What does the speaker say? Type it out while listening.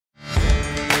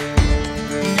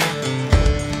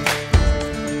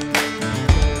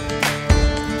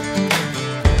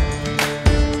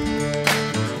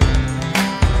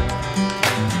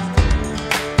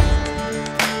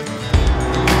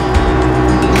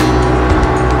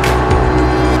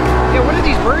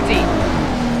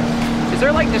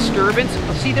like disturbance.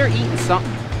 See, they're eating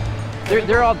something.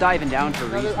 They're all diving down for a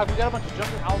reason. We got a bunch of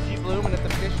jungle algae blooming at the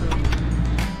fish room.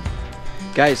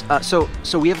 Guys, so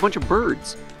we have a bunch of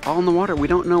birds all in the water. We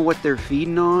don't know what they're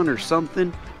feeding on or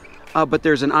something. But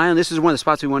there's an island. This is one of the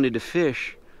spots we wanted to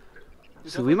fish.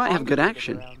 So we might have good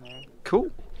action. Cool.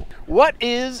 What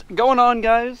is going on,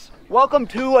 guys? Welcome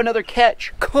to another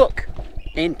catch, cook,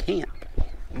 and camp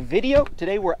video.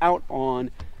 Today we're out on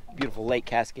beautiful Lake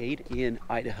Cascade in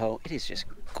Idaho. It is just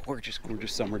gorgeous,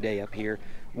 gorgeous summer day up here.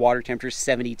 Water temperature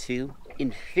 72.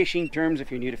 In fishing terms,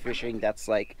 if you're new to fishing, that's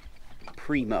like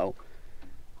primo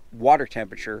water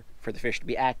temperature for the fish to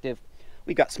be active.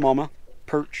 We've got smallmouth,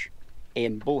 perch,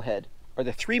 and bullhead are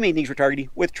the three main things we're targeting,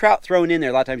 with trout thrown in there.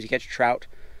 A lot of times you catch trout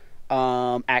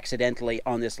accidentally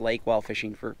on this lake while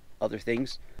fishing for other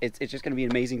things. It's just going to be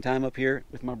an amazing time up here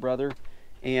with my brother.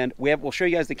 And we'll show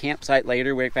you guys the campsite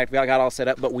later. In fact, we all got all set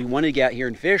up, but we wanted to get out here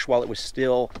and fish while it was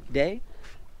still day.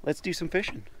 Let's do some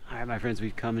fishing. All right, my friends,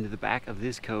 we've come into the back of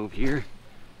this cove here,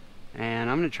 and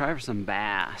I'm going to try for some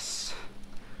bass.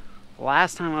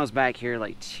 Last time I was back here,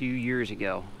 like 2 years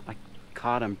ago, I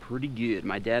caught them pretty good.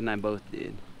 My dad and I both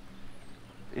did.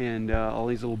 And all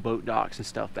these little boat docks and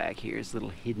stuff back here is a little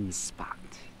hidden spot.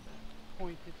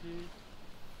 Pointed to.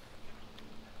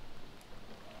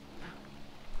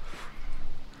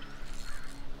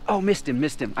 Oh, missed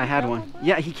him. I had one.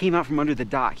 Yeah, he came out from under the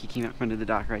dock. He came out from under the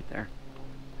dock right there.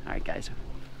 All right, guys,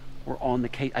 we're on the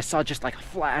case. I saw just like a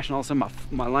flash, and all of a sudden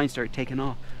my line started taking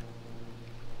off.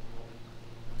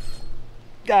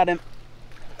 Got him.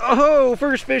 Oh,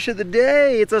 first fish of the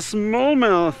day. It's a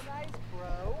smallmouth. Nice,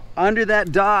 bro. Under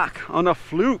that dock on a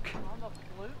fluke. On the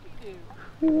fluky,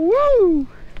 dude. Woo!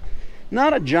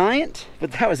 Not a giant,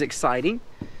 but that was exciting.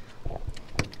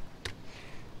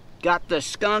 Got the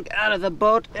skunk out of the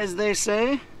boat, as they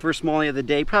say. First smallie of the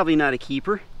day, probably not a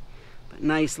keeper, but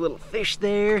nice little fish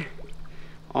there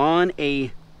on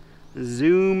a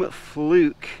Zoom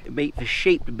fluke bait, the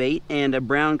shaped bait, and a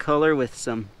brown color with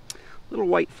some little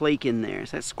white flake in there.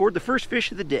 So that scored the first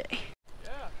fish of the day.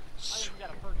 Yeah. I think we got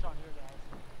a perch on here, guys.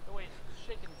 The way it's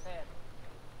shaking his head.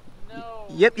 No.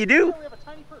 Yep, you do. No, we have a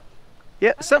tiny perch.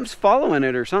 Yep, something's following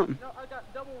it or something. No, I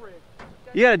got double rig.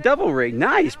 You got a double rig.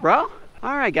 Nice, bro.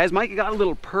 All right, guys, Micah got a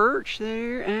little perch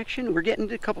there, action. We're getting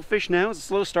to a couple fish now. It's a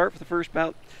slow start for the first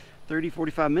about 30,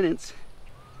 45 minutes.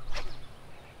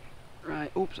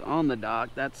 Right, oops, on the dock.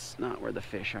 That's not where the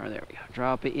fish are. There we go.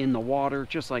 Drop it in the water,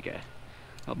 just like a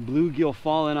bluegill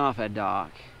falling off a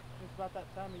dock. It's about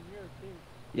that time of year, too.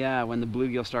 Yeah, when the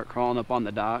bluegill start crawling up on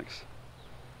the docks.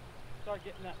 Start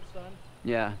getting that sun.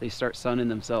 Yeah, they start sunning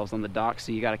themselves on the dock,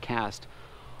 so you got to cast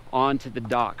onto the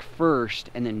dock first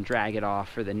and then drag it off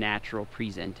for the natural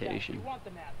presentation. Yeah, you want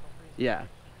the natural presentation. Yeah.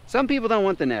 Some people don't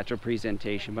want the natural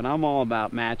presentation, but I'm all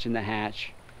about matching the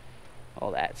hatch,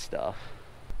 all that stuff.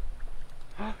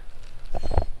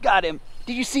 Got him.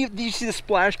 Did you see the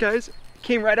splash, guys?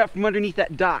 Came right up from underneath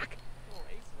that dock.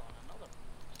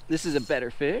 This is a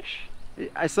better fish.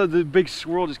 I saw the big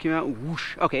swirl just came out and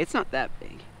whoosh. Okay, it's not that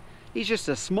big. He's just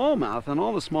a smallmouth, and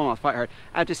all the smallmouth fight hard.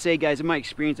 I have to say, guys, in my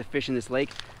experience of fishing this lake,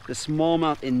 the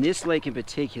smallmouth in this lake in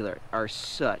particular are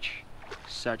such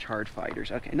hard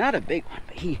fighters. Okay, not a big one,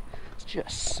 but he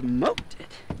just smoked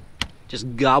it.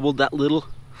 Just gobbled that little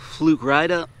fluke right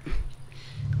up.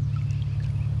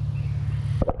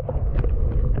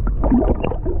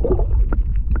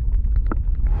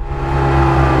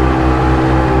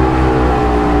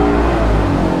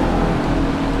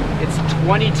 It's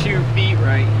 22 feet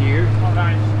right here. Oh,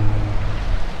 nice.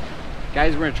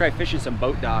 Guys, we're gonna try fishing some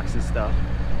boat docks and stuff.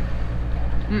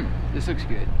 This looks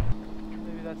good.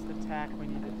 Maybe that's the tack we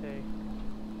need to take.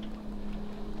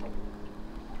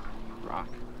 Rock.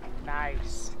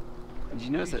 Nice. Did you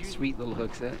notice that sweet little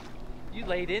hook set? You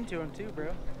laid into him too,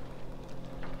 bro.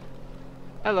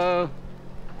 Hello.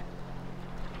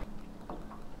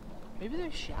 Maybe they're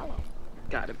shallow.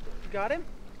 Got him. You got him?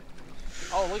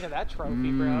 Oh, look at that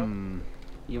trophy, bro.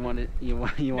 You want it? You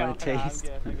want to taste?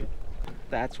 No, I'm good.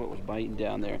 That's what was biting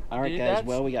down there. All right, Dude, guys.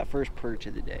 Well, we got first perch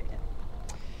of the day.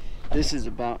 This is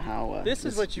about how. This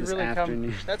is what you really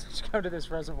afternoon. That's what you come to this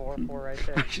reservoir for, right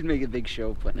there. I should make a big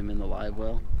show of putting him in the live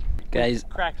well. Guys,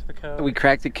 Cracked the code. we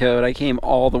cracked the code. I came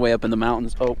all the way up in the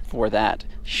mountains for that.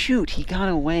 Shoot, he got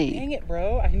away. Dang it,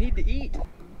 bro. I need to eat.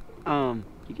 You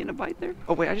getting a bite there?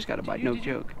 Oh wait, I just got a bite. No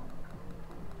joke.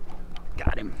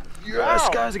 Got him. Yes, Wow.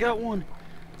 guys, I got one.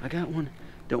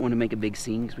 Don't want to make a big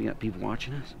scene because we got people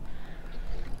watching us.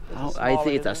 Oh, I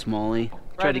think it's a smallie.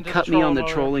 Tried to cut me on the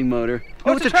trolling motor.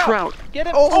 No, it's a trout. Get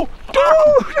him. Oh,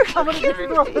 dude! I'm gonna just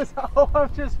throw this. Oh,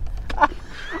 I'm just.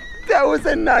 That was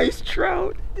a nice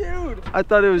trout. Dude. I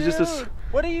thought it was just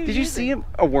What are you Did you see him?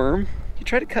 A worm? He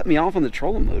tried to cut me off on the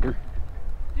trolling motor.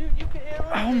 Dude, you could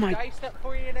Oh my. diced up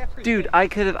for you and everything. Dude, I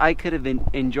could have been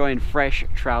enjoying fresh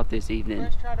trout this evening.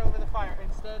 Fresh trout over the fire.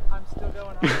 Instead, I'm still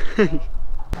going on.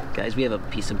 Guys, we have a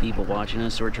piece of people watching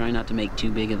us, so we're trying not to make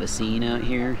too big of a scene out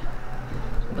here.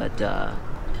 But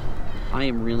I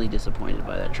am really disappointed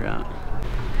by that trout.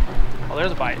 Oh,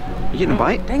 there's a bite. You getting a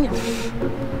bite? Dang it.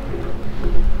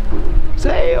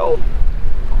 Sail!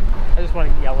 I just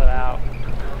want to yell it out.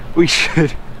 We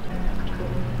should.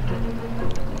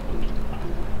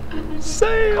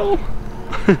 Sail!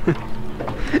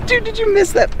 Dude, did you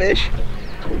miss that fish?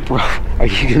 Bro, are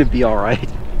you gonna be alright?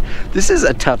 This is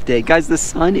a tough day. Guys, the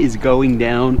sun is going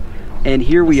down, and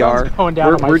here we are. Going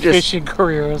down on my fishing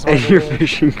career as well. And you're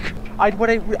fishing. What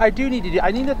I do need to do,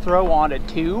 I need to throw on a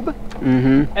tube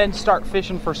and start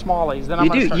fishing for smallies. Then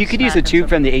you could use a tube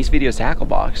from the Ace Videos tackle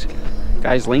box.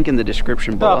 Guys, link in the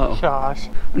description below. Oh gosh.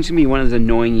 I'm just gonna be one of those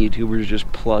annoying YouTubers who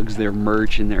just plugs their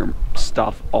merch and their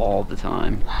stuff all the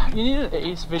time. You need an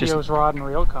Ace Videos rod and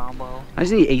reel combo. I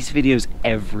just need Ace Videos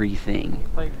everything.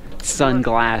 Like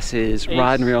sunglasses,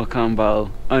 rod and reel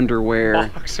combo, underwear,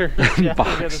 boxers,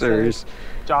 boxers,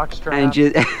 jock straps, and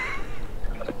just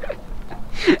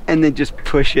and then just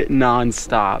push it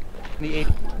non-stop.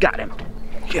 Got him.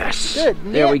 Yes. Good.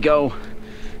 There we go.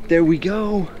 There we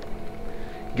go.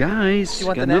 Guys,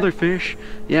 got another fish.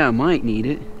 Yeah, I might need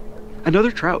it.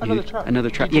 Another trout, dude. Another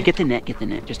trout. Yeah, get the net,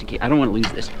 just in case. I don't want to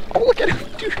lose this. Oh, look at him,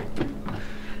 dude.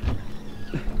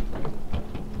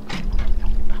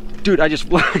 Dude, I just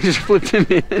flipped him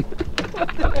in.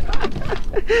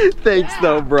 Thanks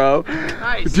though, bro.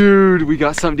 Nice. Dude, we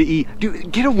got something to eat.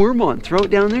 Dude, get a worm on. Throw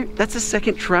it down there. That's the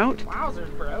second trout.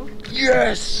 Wowzers, bro.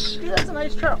 Yes. Dude, that's a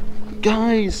nice trout.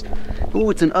 Guys. Oh,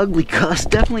 it's an ugly cuss.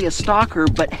 Definitely a stalker,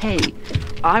 but hey,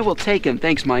 I will take him.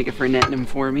 Thanks, Micah, for netting him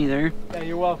for me there. Yeah,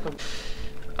 you're welcome.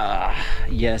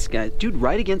 Yes, guys. Dude,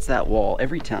 right against that wall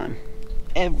every time.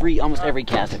 Almost every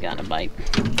cast I've gotten a bite.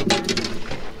 They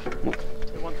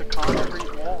want the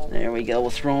concrete wall. There we go.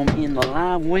 We'll throw him in the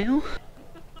live well.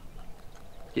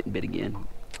 Getting bit again.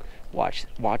 Watch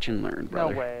and learn,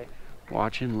 brother. No way.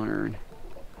 Watch and learn.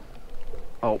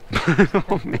 Oh,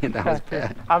 oh man, that was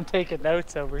bad. I'm taking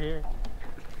notes over here.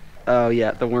 Oh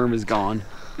yeah, the worm is gone.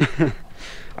 All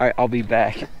right, I'll be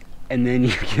back, and then you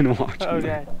can watch.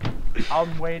 Okay.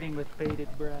 I'm waiting with bated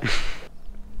breath.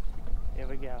 Here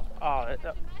we go. Oh.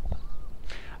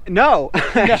 No,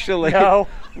 actually. No.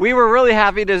 We were really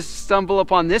happy to stumble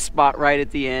upon this spot right at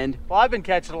the end. Well, I've been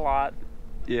catching a lot.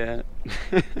 Yeah.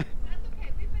 That's okay.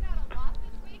 We've been out a lot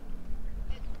this week.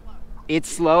 It's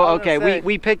slow. Okay,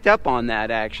 we picked up on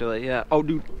that actually. Yeah. Oh,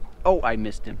 dude. Oh, I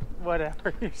missed him.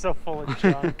 Whatever. You're so full of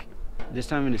junk. This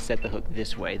time I'm going to set the hook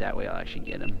this way. That way I'll actually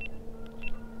get him.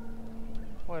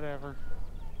 Whatever.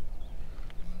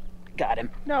 Got him.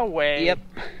 No way. Yep.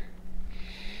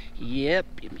 Yep.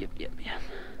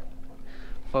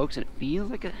 Folks, and it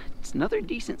feels like it's another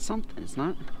decent something. It's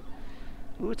not.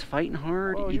 Ooh, it's fighting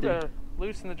hard. Whoa, you better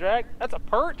loosen the drag. That's a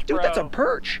perch, bro. Dude, that's a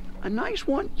perch. A nice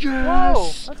one.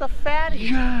 Yes. Whoa, that's a fatty.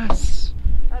 Yes.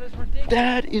 That is ridiculous.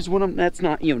 That is one of, that's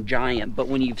not, giant, but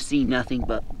when you've seen nothing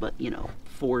but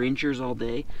 4 inches all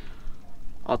day,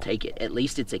 I'll take it. At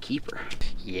least it's a keeper.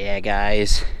 Yeah,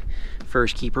 guys.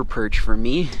 First keeper perch for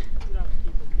me.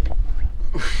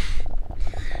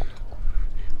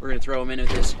 We're gonna throw him in with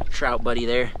this trout buddy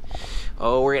there.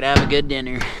 Oh, we're gonna have a good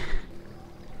dinner.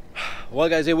 Well,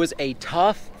 guys, it was a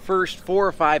tough first 4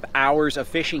 or 5 hours of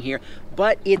fishing here,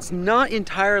 but it's not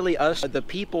entirely us. The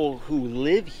people who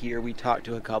live here, we talked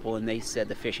to a couple and they said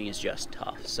the fishing is just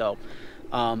tough. So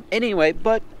anyway,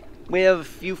 but we have a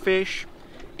few fish,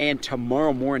 and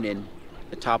tomorrow morning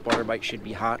the top water bite should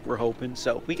be hot, we're hoping.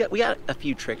 So we got a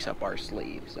few tricks up our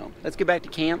sleeve. So let's get back to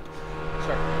camp.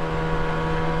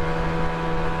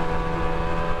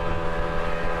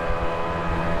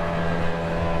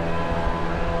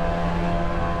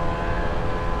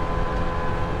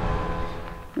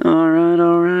 All right.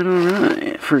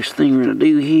 First thing we're gonna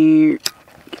do here,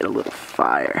 get a little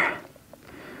fire.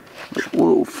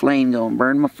 Whoa, flame gonna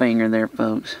burn my finger there,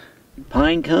 folks.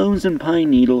 Pine cones and pine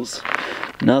needles.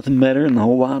 Nothing better in the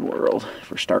whole wide world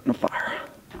for starting a fire.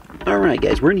 All right,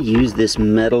 guys, we're gonna use this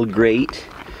metal grate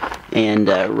and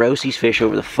roast these fish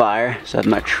over the fire. So I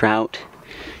have my trout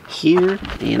here,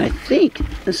 and I think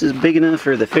this is big enough,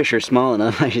 or the fish are small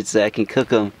enough, I should say, I can cook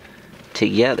them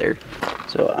together.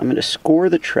 So I'm gonna score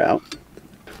the trout.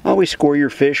 Always score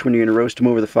your fish when you're gonna roast them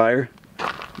over the fire,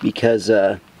 because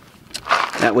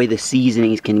that way the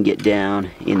seasonings can get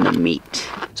down in the meat.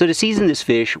 So to season this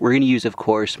fish, we're gonna use, of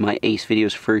course, my Ace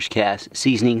Videos First Cast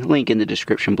seasoning, link in the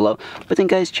description below. But then,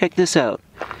 guys, check this out.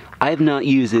 I have not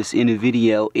used this in a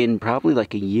video in probably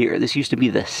like a year. This used to be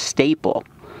the staple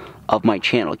of my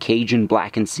channel, Cajun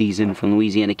Blackened Season from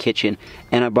Louisiana Kitchen.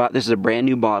 And I bought, this is a brand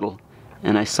new bottle,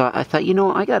 and I thought, you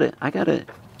know, I gotta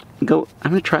go,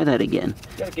 I'm gonna try that again.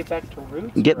 You gotta get back to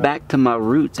roots. Get back to my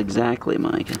roots, exactly,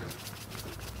 Micah.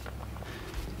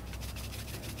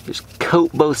 Just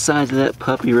coat both sides of that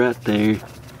puppy right there.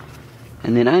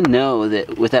 And then I know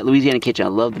that with that Louisiana Kitchen, I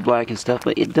love the black and stuff,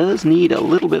 but it does need a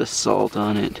little bit of salt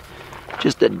on it.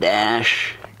 Just a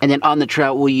dash. And then on the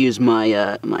trout, we'll use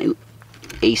my my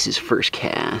Ace's First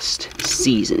Cast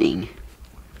seasoning.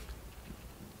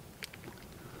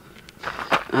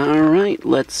 Alright,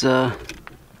 let's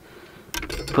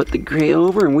put the gray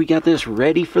over, and we got this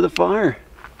ready for the fire.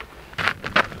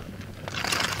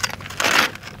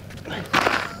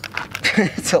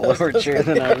 It's a lower chair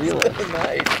than I realized.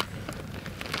 Nice.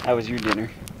 How was your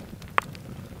dinner?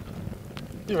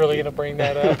 You really gonna bring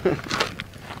that up?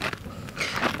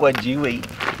 What'd you eat?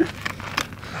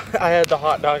 I had the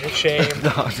hot dog of shame. The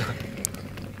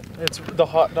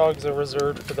hot dogs are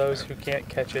reserved for those who can't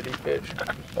catch any fish.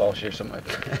 I'll share some of my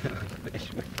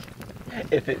fish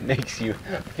if it makes you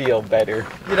feel better.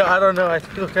 You know, I don't know. I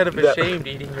feel kind of ashamed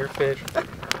eating your fish.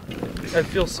 I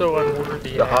feel so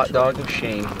unworthy. The hot dog of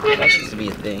shame. That used to be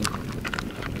a thing.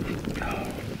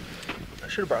 I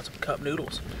should have brought some cup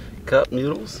noodles. Cup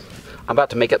noodles? I'm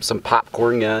about to make up some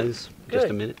popcorn, guys. Just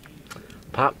a minute.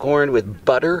 Popcorn with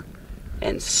butter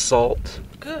and salt.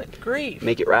 Good grief.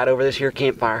 Make it right over this here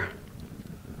campfire.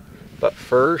 But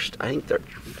first, I think the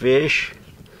fish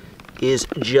is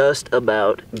just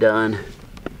about done.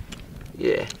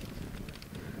 Yeah.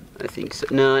 I think so.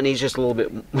 No, it needs just a little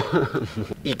bit.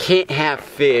 You can't have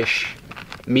fish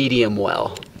medium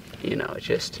well. You know, it's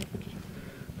just,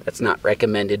 that's not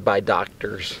recommended by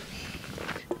doctors.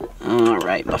 All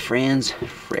right, my friends,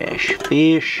 fresh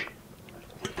fish.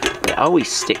 I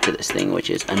always stick to this thing, which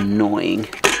is annoying.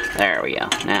 There we go.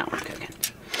 Now we're cooking.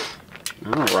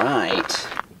 All right.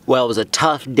 Well, it was a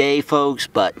tough day, folks,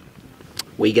 but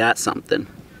we got something.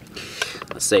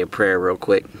 Let's say a prayer real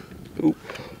quick. Oop.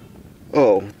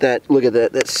 Oh, look at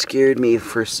that. That scared me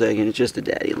for a second. It's just a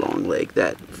daddy long leg.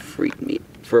 That freaked me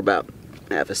for about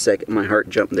half a second. My heart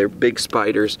jumped. They're big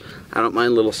spiders. I don't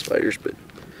mind little spiders, but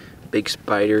big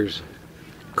spiders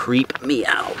creep me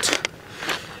out.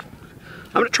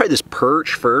 I'm going to try this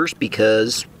perch first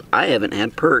because I haven't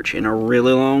had perch in a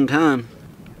really long time.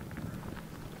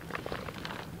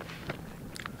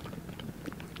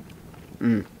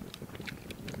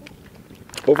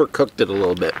 Overcooked it a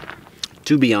little bit,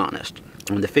 to be honest.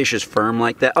 When the fish is firm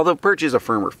like that, although perch is a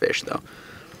firmer fish though.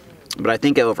 But I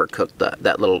think I overcooked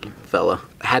that little fella.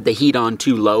 I had the heat on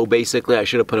too low, basically. I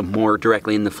should have put him more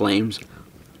directly in the flames.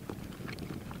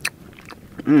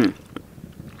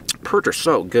 Perch are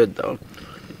so good though.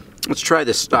 Let's try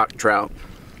this stock trout.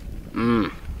 A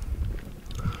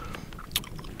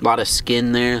lot of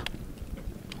skin there.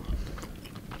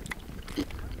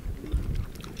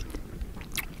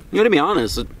 You know, to be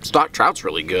honest, the stock trout's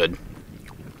really good.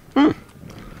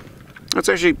 That's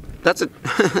actually, that's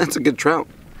a good trout.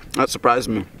 That surprised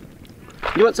me.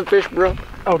 You want some fish, bro?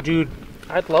 Oh, dude,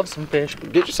 I'd love some fish.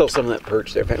 Get yourself some of that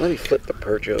perch there. In fact, let me flip the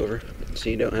perch over so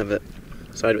you don't have that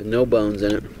side with no bones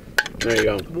in it. There you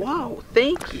go. Wow,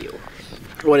 thank you.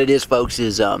 What it is, folks,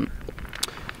 is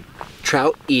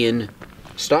trout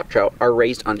stock trout are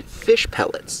raised on fish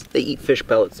pellets. They eat fish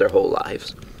pellets their whole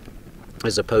lives,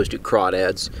 as opposed to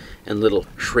crawdads and little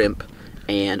shrimp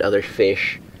and other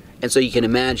fish. And so you can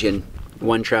imagine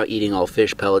one trout eating all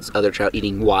fish pellets, other trout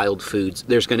eating wild foods.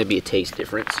 There's going to be a taste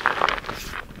difference.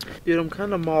 Dude, I'm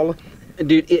kind of mauling.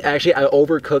 Dude, actually, I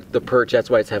overcooked the perch.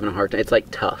 That's why it's having a hard time. It's like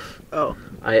tough. Oh.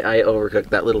 I overcooked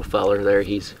that little feller there.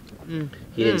 He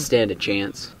didn't stand a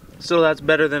chance. So that's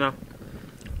better than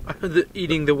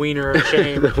eating the wiener of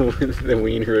shame. the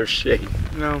wiener of shame.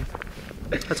 No.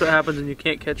 That's what happens when you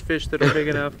can't catch fish that are big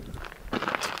enough.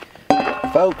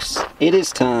 Folks, it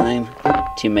is time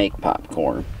to make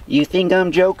popcorn. You think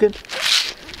I'm joking?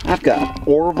 I've got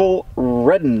Orville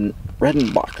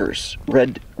Redenbacher's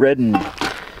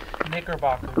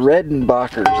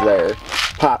Redenbacher's there.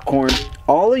 Popcorn.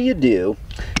 All you do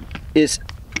is,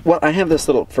 well, I have this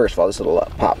little, first of all, this little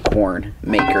popcorn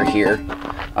maker here.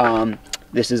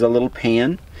 This is a little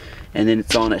pan, and then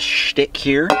it's on a stick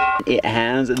here. It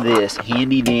has this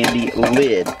handy dandy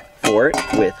lid for it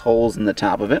with holes in the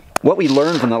top of it. What we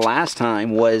learned from the last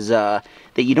time was that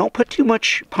you don't put too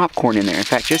much popcorn in there. In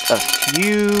fact, just a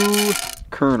few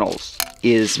kernels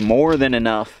is more than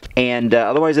enough, and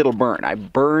otherwise it'll burn. I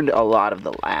burned a lot of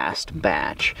the last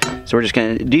batch. So we're just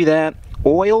gonna do that.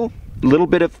 Oil, a little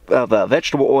bit of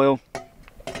vegetable oil,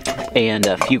 and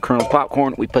a few kernels of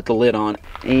popcorn. We put the lid on,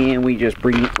 and we just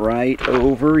bring it right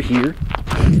over here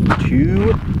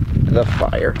to the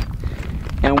fire.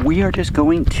 And we are just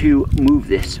going to move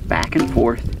this back and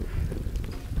forth.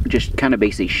 Just kind of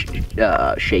basically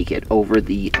shake it over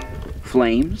the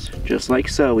flames, just like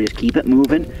so. We just keep it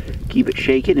moving, keep it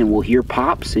shaking, and we'll hear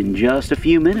pops in just a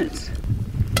few minutes.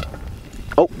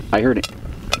 Oh, I heard it.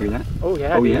 Hear that? Oh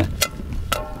yeah. Oh yeah.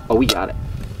 Oh, we got it.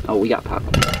 Oh, we got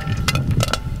popcorn.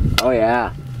 Oh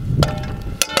yeah.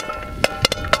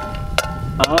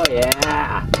 Oh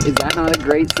yeah. Is that not a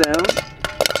great sound?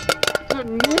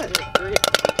 Goodness.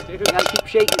 I gotta keep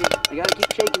shaking it. I gotta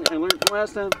keep shaking it. I learned from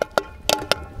last time.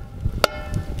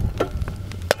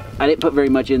 I didn't put very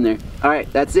much in there.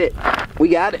 Alright, that's it. We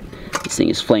got it. This thing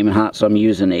is flaming hot, so I'm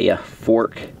using a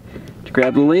fork to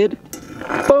grab the lid.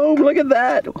 Boom, look at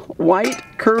that. White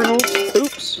kernels,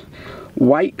 oops.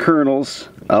 White kernels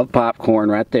of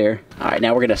popcorn right there. Alright,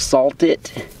 now we're gonna salt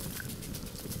it.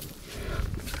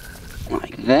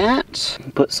 Like that.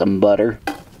 Put some butter.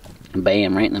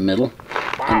 Bam, right in the middle.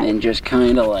 And then just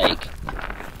kind of like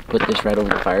put this right over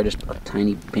the fire, just a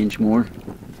tiny pinch more.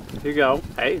 Here you go.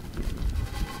 Hey.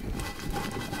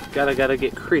 Gotta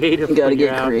get creative. You gotta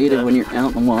get creative when you're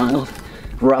out in the wild.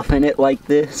 Roughing it like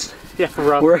this. Yeah,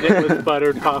 roughing it with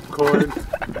buttered popcorn.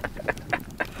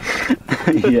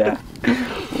 Yeah,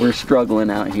 we're struggling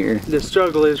out here. The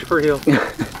struggle is real.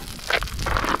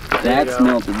 That's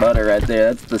melted butter right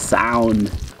there. That's the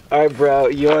sound. All right, bro.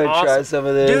 You want to try some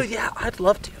of this? Dude, yeah, I'd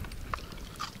love to.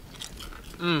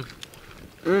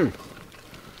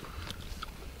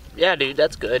 Yeah, dude,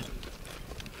 that's good.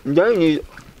 They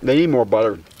need more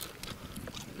butter.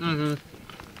 But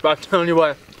I'm telling you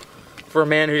what, for a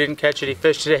man who didn't catch any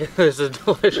fish today, this is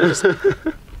delicious.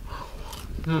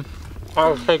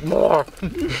 I'll take more.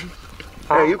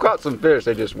 Hey, you caught some fish,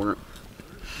 they just weren't.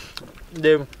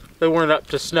 They weren't up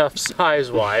to snuff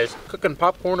size-wise. Cooking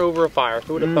popcorn over a fire,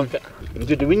 who would have thunk it?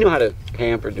 Dude, do we know how to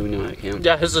camp or do we know how to camp?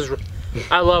 Yeah,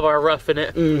 I love our roughing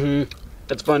it.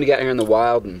 It's fun to get here in the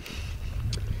wild and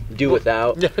do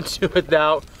without. Yeah, do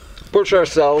without. Push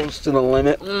ourselves to the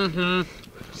limit.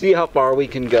 See how far we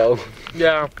can go.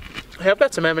 Yeah. Hey, I've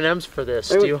got some M&Ms for this.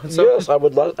 Do you want some? Yes, I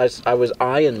would love. I was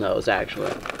eyeing those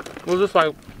actually. We'll just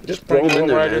like throw them in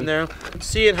there, right in there.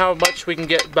 Seeing how much we can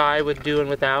get by with doing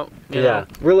without. You know?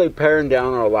 Really paring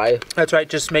down our life. That's right.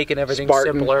 Just making everything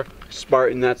simpler.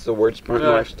 Spartan, that's the word. Spartan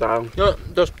lifestyle. You know,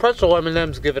 those pretzel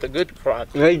M&Ms give it a good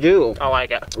crunch. They do. I like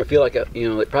it. I feel like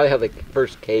they probably have like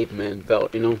first caveman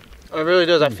felt. You know. It really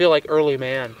does. I feel like early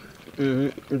man.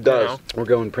 It does. You know? We're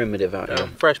going primitive out here.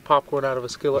 Fresh popcorn out of a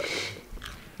skillet.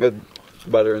 With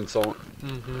butter and salt.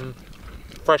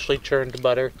 Freshly churned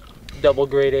butter. Double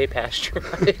grade A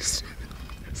pasteurized.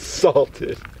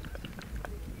 Salted.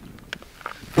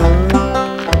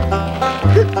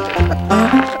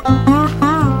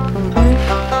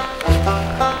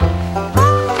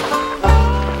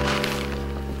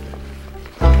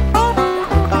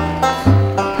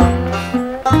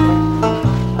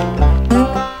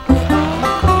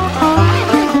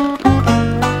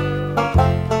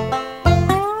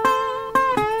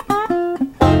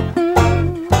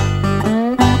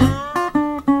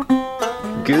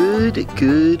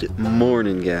 Good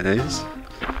morning, guys.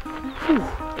 Whew.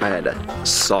 I had a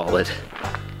solid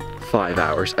 5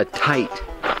 hours, a tight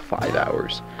 5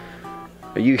 hours.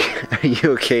 Are you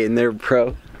okay in there,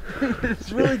 bro?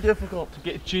 It's really difficult to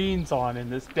get jeans on in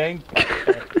this dang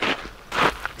campsite.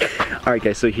 Alright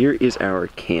guys, so here is our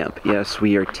camp. Yes,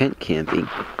 we are tent camping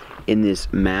in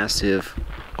this massive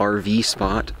RV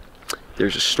spot.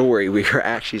 There's a story. We were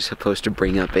actually supposed to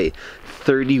bring up a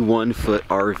 31-foot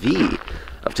RV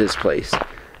up to this place.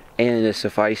 And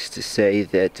suffice to say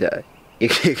that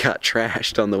it got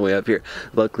trashed on the way up here.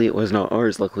 Luckily it was not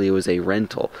ours, luckily it was a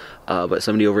rental. But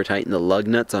somebody over-tightened the lug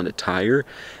nuts on a tire,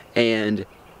 and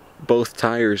both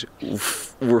tires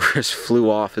just flew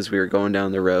off as we were going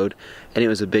down the road, and it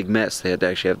was a big mess. They had to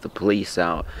actually have the police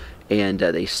out, and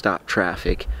they stopped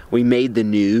traffic. We made the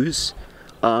news.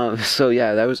 So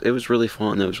yeah, it was really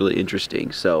fun. That was really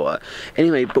interesting. So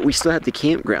anyway, but we still had the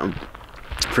campground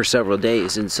for several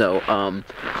days, and so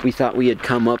we thought we had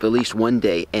come up at least one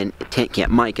day and tent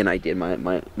camp. Mike and I did.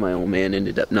 My old man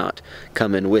ended up not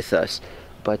coming with us,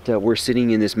 but we're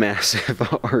sitting in this massive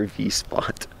RV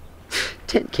spot,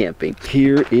 tent camping.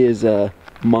 Here is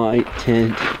my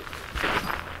tent,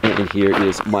 and here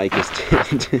is Micah's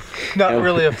tent. Not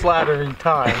really a flattering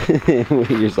time.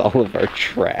 Here's all of our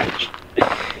trash.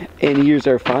 And here's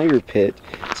our fire pit.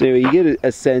 So you get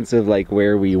a sense of like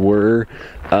where we were.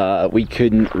 We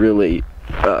couldn't really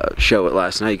show it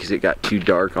last night because it got too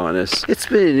dark on us. It's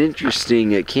been an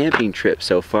interesting camping trip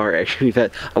so far. Actually, we've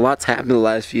had a lot's happened the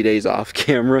last few days off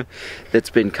camera. That's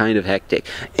been kind of hectic.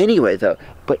 Anyway, though,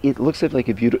 but it looks like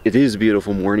a beautiful. It is a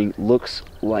beautiful morning. Looks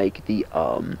like the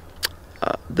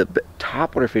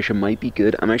topwater fishing might be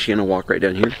good. I'm actually gonna walk right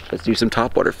down here. Let's do some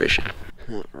topwater fishing.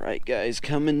 All right, guys,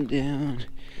 coming down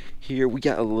here, we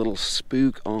got a little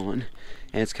spook on.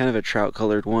 And it's kind of a trout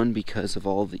colored one because of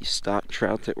all the stock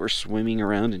trout that were swimming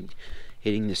around and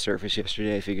hitting the surface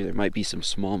yesterday. I figured there might be some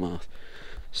smallmouth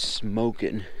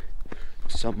smoking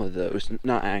some of those.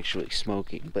 Not actually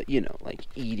smoking, but you know, like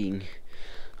eating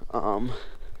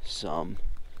some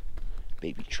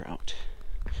baby trout.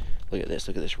 Look at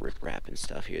this rip rap and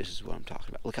stuff here. This is what I'm talking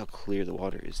about. Look how clear the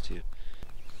water is too.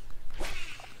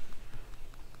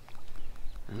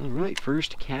 Alright,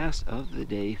 first cast of the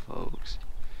day, folks.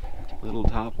 Little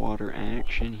topwater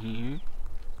action here.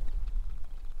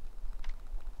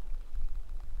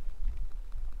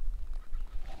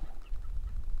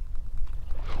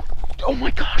 Oh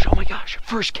my gosh,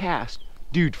 first cast.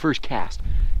 Dude, first cast.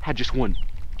 Had just one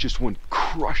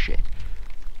crush it.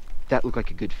 That looked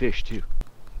like a good fish too.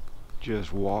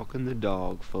 Just walking the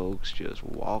dog, folks, just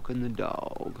walking the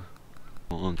dog.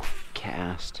 Long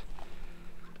cast,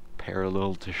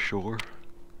 parallel to shore.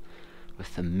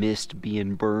 With the mist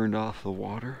being burned off the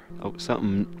water. Oh,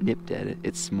 something nipped at it.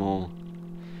 It's small.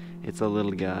 It's a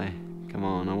little guy. Come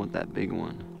on, I want that big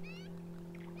one.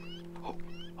 Oh,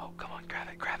 come on, grab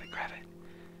it.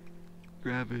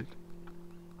 Grab it.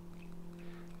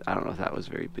 I don't know if that was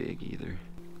very big either.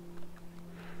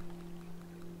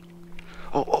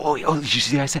 Oh, did you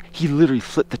see what I said? He literally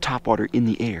flipped the topwater in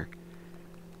the air.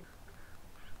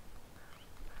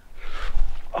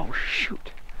 Oh,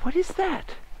 shoot. What is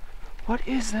that? What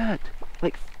is that?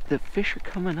 Like, the fish are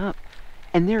coming up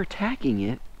and they're attacking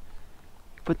it,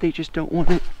 but they just don't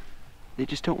want it. They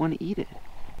just don't want to eat it.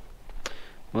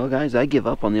 Well, guys, I give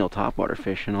up on the old topwater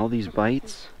fishing. All these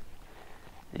bites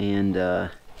and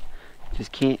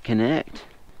just can't connect.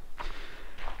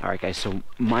 Alright, guys, so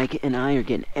Mike and I are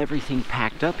getting everything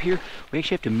packed up here. We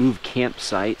actually have to move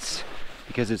campsites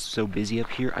because it's so busy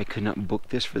up here. I could not book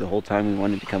this for the whole time we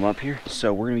wanted to come up here.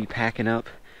 So we're going to be packing up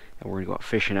and we're going to go out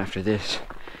fishing after this.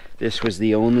 This was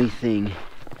the only thing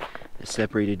that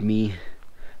separated me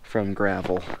from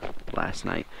gravel last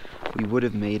night. We would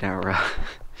have made our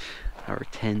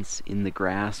tents in the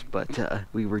grass, but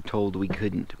we were told we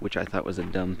couldn't, which I thought was a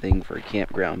dumb thing for a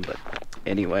campground, but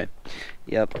anyway,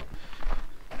 yep.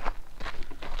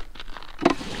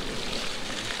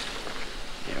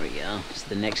 There we go. So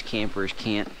the next campers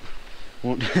they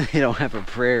don't have a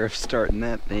prayer of starting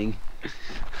that thing.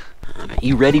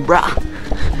 You ready, brah?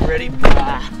 Ready,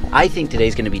 brah. I think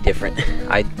today's gonna be different.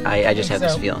 I just have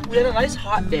this feeling. We had a nice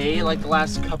hot day, like the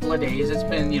last couple of days. It's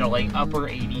been, you know, like upper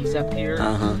 80s up here.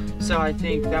 So I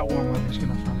think that warm weather's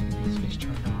gonna finally get these fish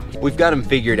turned on. We've got them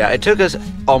figured out. It took us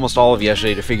almost all of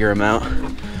yesterday to figure them out.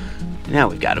 Now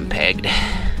we've got them pegged.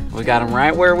 We got them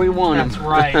right where we want them. That's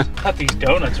right. Cut these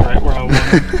donuts right where I want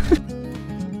them.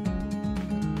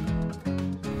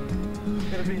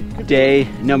 Day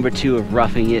number 2 of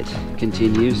roughing it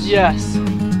continues. Yes.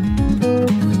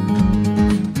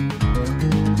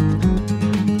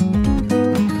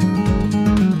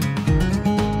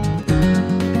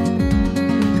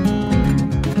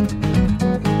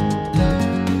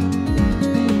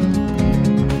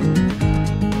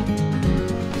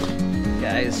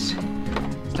 Guys,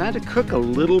 it's time to cook a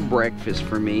little breakfast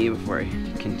for me before I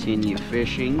continue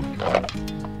fishing.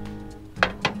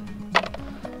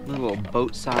 A little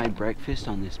boatside breakfast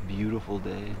on this beautiful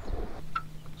day.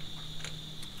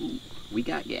 Ooh, we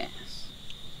got gas.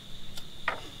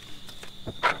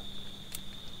 A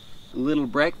little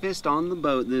breakfast on the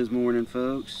boat this morning,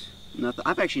 folks.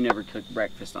 I've actually never cooked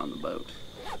breakfast on the boat.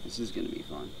 This is gonna be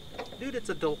fun. Dude, it's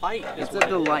a delight. It's a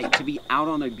delight to be out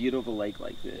on a beautiful lake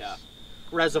like this. Yeah.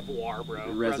 Reservoir, bro.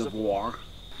 Reservoir.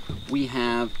 We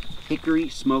have hickory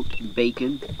smoked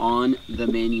bacon on the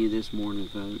menu this morning,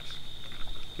 folks.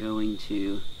 Going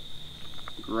to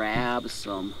grab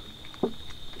some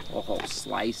whole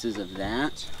slices of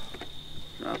that.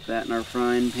 Drop that in our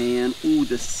frying pan. Ooh,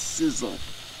 the sizzle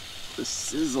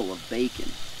of bacon.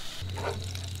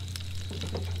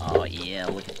 Oh yeah,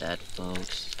 look at that,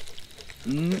 folks.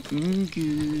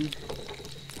 Good.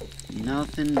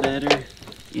 Nothing better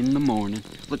in the morning.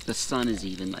 Look, the sun is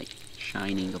even like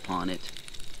shining upon it.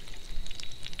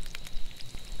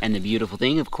 And the beautiful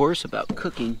thing, of course, about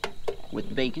cooking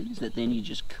with bacon is that then you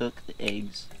just cook the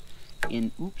eggs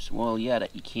in. Oops, well, yeah,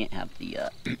 you can't have the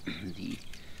the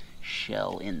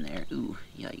shell in there. Ooh,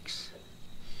 yikes.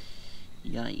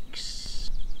 Yikes.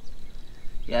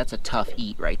 Yeah, that's a tough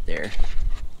eat right there.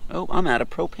 Oh, I'm out of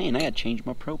propane. I gotta change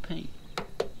my propane.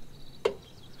 Put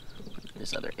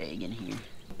this other egg in here.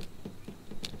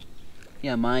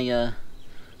 Yeah, my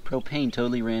propane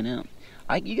totally ran out.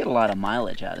 You get a lot of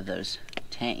mileage out of those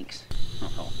tanks.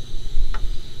 Uh-oh.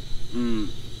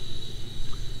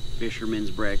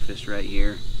 Fisherman's breakfast right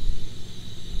here.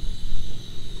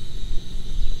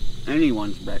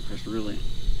 Anyone's breakfast, really.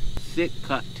 Thick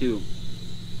cut, too.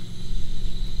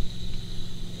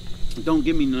 Don't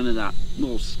give me none of that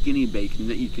little skinny bacon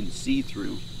that you can see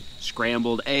through.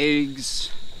 Scrambled eggs.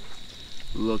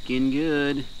 Looking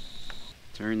good.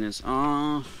 Turn this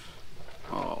off.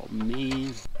 Oh,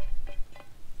 man.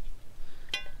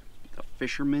 The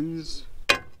fisherman's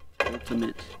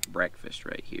ultimate breakfast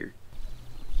right here.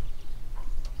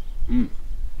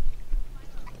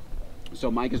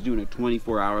 So Mike is doing a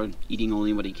 24-hour eating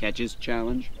only what he catches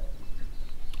challenge.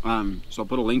 So I'll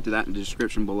put a link to that in the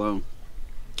description below.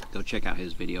 Go check out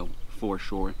his video for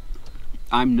sure.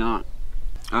 I'm not.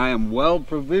 I am well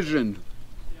provisioned.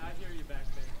 Yeah, I hear you back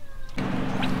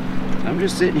there. I'm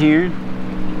just sitting here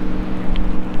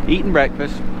eating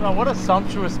breakfast. Oh, what a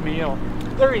sumptuous meal.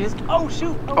 There he is. Oh,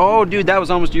 shoot. Oh, dude, that was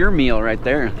almost your meal right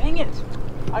there. Dang it.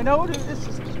 I know this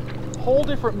is a whole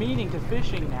different meaning to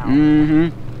fishing now.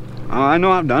 Mm-hmm. I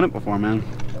know I've done it before, man.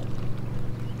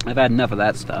 I've had enough of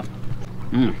that stuff.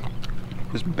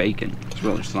 This bacon is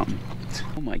really something.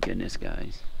 Oh my goodness,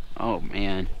 guys. Oh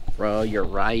man, bro, you're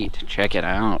right. Check it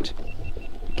out.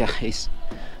 Guys,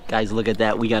 look at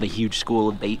that. We got a huge school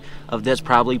of bait. That's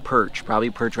probably perch. Probably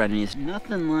perch right underneath.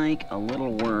 Nothing like a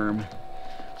little worm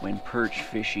when perch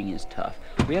fishing is tough.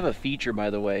 We have a feature, by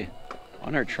the way,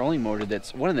 on our trolling motor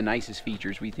that's one of the nicest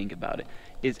features we think about it.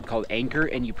 It's called Anchor,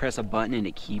 and you press a button and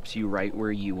it keeps you right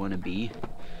where you want to be.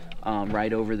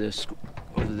 Right over the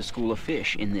school of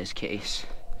fish in this case.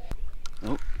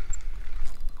 Oh.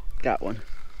 Got one.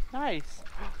 Nice.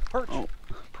 Perch. Oh,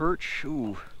 perch.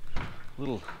 Ooh,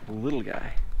 little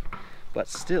guy, but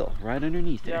still right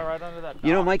underneath there. Yeah, right under that.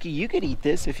 You know, Mikey, you could eat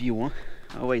this if you want.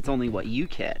 Oh wait, it's only what you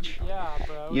catch. Yeah,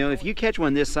 bro. You know, if you catch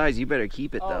one this size, you better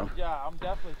keep it though. Yeah, I'm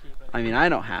definitely keeping it. I mean, I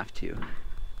don't have to,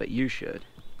 but you should.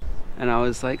 And I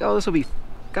was like, oh, this will be.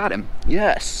 Got him.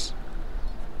 Yes.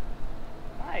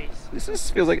 Nice. This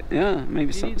feels like, yeah,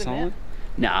 maybe something solid.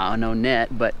 Net? No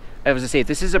net, but I was gonna say if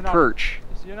this is a perch.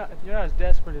 You're not as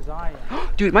desperate as I am.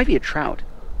 Dude, it might be a trout.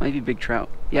 Might be a big trout.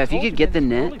 Yeah, if you could get the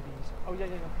net. Oh, yeah.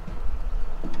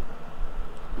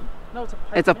 No, it's a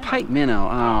pike. It's a pike minnow.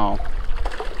 Oh,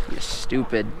 you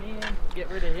stupid. Oh, man, get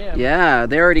rid of him. Yeah,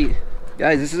 they already.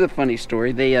 Guys, this is a funny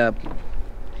story. They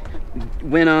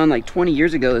went on like 20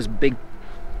 years ago this big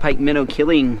pike minnow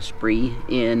killing spree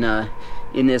in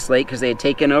this lake because they had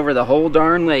taken over the whole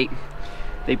darn lake.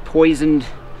 They poisoned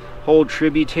whole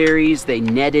tributaries. They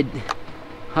netted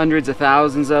hundreds of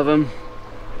thousands of them,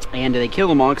 and they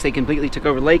killed them all because they completely took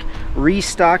over the lake,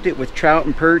 restocked it with trout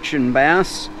and perch and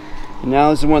bass, and now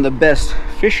this is one of the best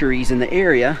fisheries in the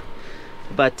area.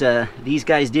 But these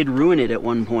guys did ruin it at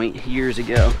one point years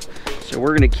ago, so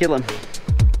we're gonna kill them.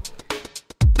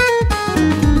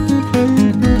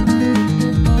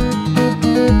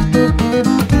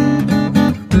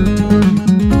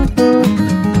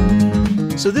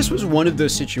 So this was one of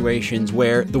those situations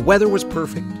where the weather was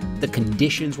perfect, the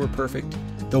conditions were perfect,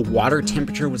 the water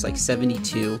temperature was like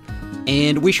 72,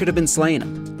 and we should have been slaying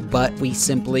them, but we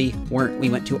simply weren't. We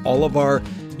went to all of our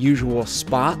usual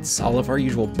spots, all of our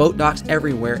usual boat docks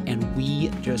everywhere, and we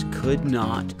just could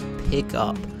not pick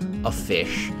up a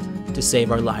fish to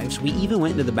save our lives. We even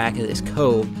went into the back of this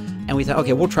cove, and we thought,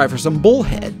 okay, we'll try for some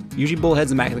bullhead. Usually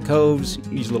bullheads in the back of the coves,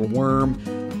 use a little worm,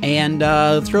 and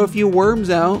throw a few worms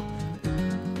out,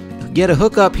 get a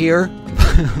hook up here,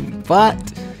 but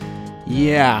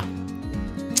yeah,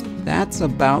 that's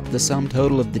about the sum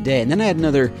total of the day. And then I had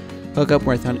another hookup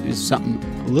where I thought it was something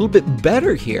a little bit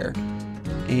better here,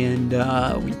 and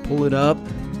we pull it up,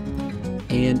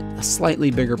 and a slightly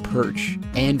bigger perch.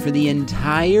 And for the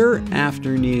entire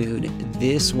afternoon,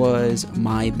 this was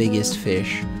my biggest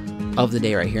fish of the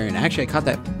day right here. And actually, I caught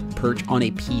that perch on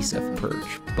a piece of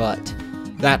perch, but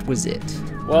that was it.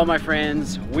 Well, my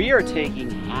friends, we are taking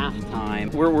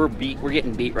halftime. We're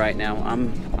getting beat right now.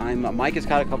 Mike has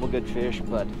caught a couple good fish,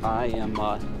 but I am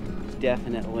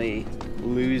definitely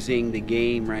losing the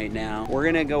game right now. We're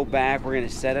gonna go back. We're gonna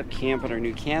set up camp at our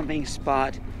new camping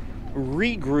spot,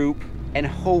 regroup, and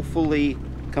hopefully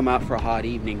come out for a hot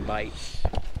evening bite.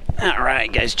 All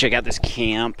right, guys, check out this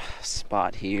camp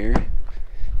spot here.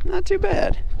 Not too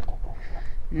bad.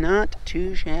 Not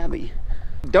too shabby.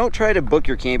 Don't try to book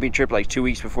your camping trip like 2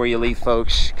 weeks before you leave,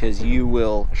 folks, because you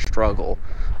will struggle.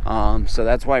 So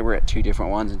that's why we're at 2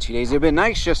 different ones in 2 days. It would be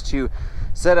nice just to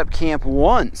set up camp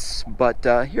once, but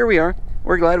here we are.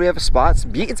 We're glad we have a spot.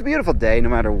 It's a beautiful day no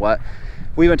matter what.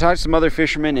 We've been talking to some other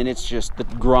fishermen, and it's just the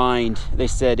grind. They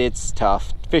said it's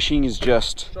tough. Fishing is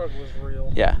just... Struggle is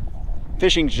real. Yeah.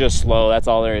 Fishing's just slow. That's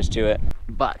all there is to it.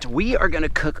 But we are going to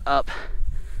cook up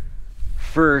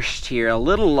first here a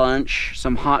little lunch,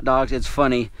 some hot dogs. It's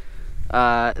funny.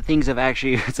 Things have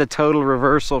actually... It's a total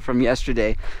reversal from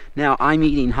yesterday. Now I'm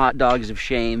eating hot dogs of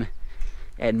shame,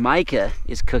 and Micah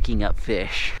is cooking up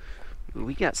fish.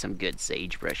 We got some good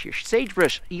sagebrush here.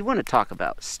 Sagebrush, you want to talk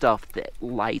about stuff that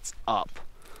lights up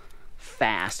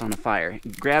fast on a fire.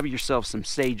 Grab yourself some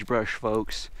sagebrush,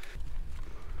 folks.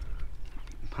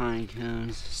 Pine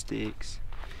cones, sticks.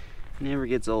 Never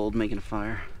gets old making a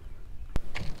fire.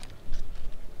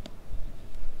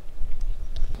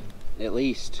 At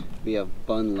least we have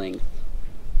bun length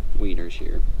wieners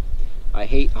here. I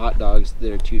hate hot dogs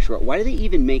that are too short. Why do they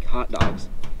even make hot dogs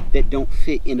that don't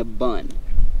fit in a bun?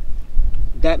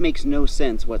 That makes no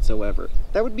sense whatsoever.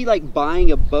 That would be like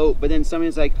buying a boat, but then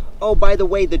somebody's like, oh, by the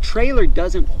way, the trailer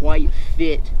doesn't quite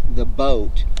fit the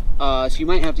boat, so you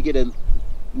might have to get a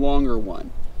longer one.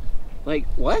 Like,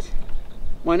 what?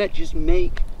 Why not just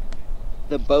make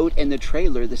the boat and the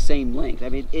trailer the same length? I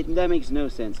mean, that makes no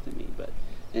sense to me, but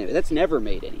anyway, that's never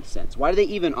made any sense. Why do they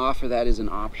even offer that as an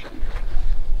option?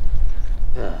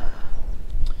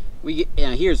 We're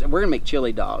gonna make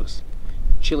chili dogs.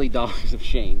 Chili dogs of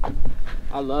shame.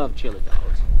 I love chili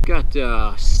dogs.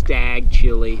 Got stag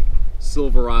chili,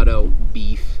 Silverado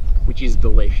beef, which is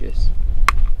delicious.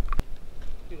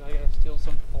 Dude, I gotta steal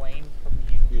some flame from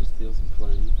you. You're gonna steal some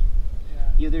flame? Yeah.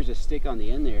 Yeah, there's a stick on the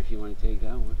end there if you want to take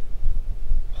that one.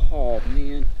 Oh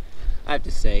man, I have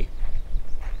to say,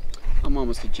 I'm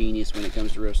almost a genius when it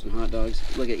comes to roasting hot dogs.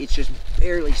 Look at it's just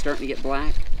barely starting to get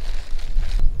black.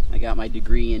 I got my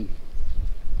degree in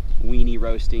weenie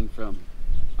roasting from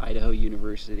Idaho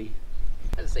University.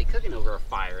 I have to say, cooking over a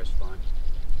fire is fun.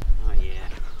 Oh yeah.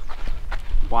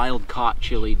 Wild caught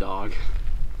chili dog.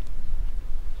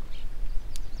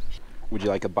 Would you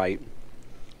like a bite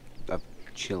of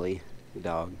chili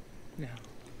dog? No.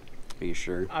 Are you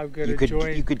sure? I'm good.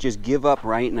 You could just give up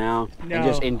right now and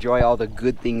just enjoy all the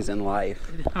good things in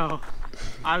life. No.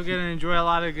 I'm gonna enjoy a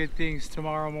lot of good things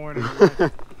tomorrow morning.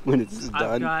 When it's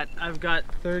done. I've got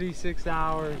 36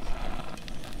 hours.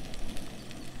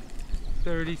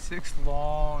 36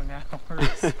 long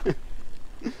hours.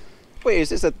 Wait, is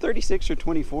this a 36 or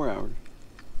 24 hour?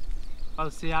 Oh,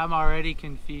 see, I'm already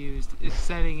confused. It's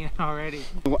setting in already.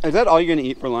 Is that all you're gonna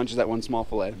eat for lunch? Is that one small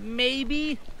fillet?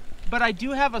 Maybe, but I do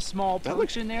have a small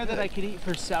perch in there that I could eat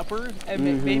for supper,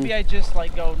 and maybe I just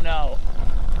like go, no,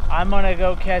 I'm gonna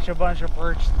go catch a bunch of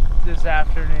perch this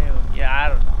afternoon. Yeah, I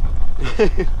don't know.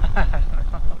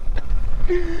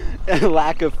 A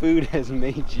lack of food has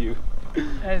made you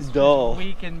dull.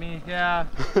 Weakened me, yeah.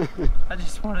 I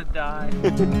just want to die.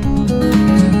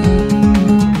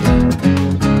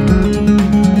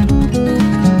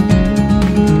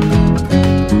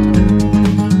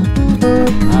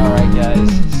 Alright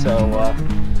guys, so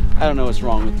I don't know what's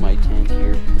wrong with my tent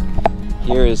here.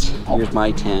 Here's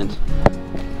my tent,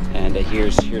 and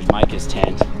here's Micah's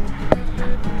tent.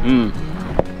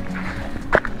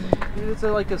 It's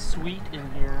like a suite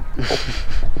in here.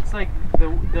 It's like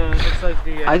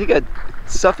the I think I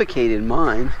suffocated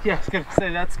mine. Yeah, I was gonna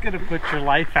say that's gonna put your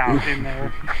life out in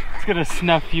there. It's gonna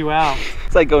snuff you out.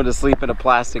 It's like going to sleep in a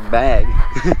plastic bag.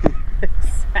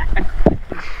 Exactly.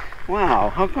 Wow,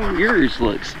 how come yours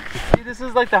looks? See, this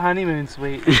is like the honeymoon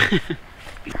suite.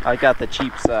 I got the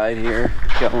cheap side here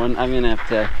going. I'm gonna have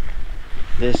to.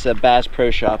 This Bass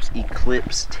Pro Shops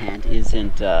Eclipse tent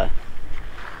isn't.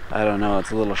 I don't know.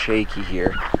 It's a little shaky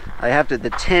here. I have to. The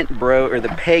tent broke, or the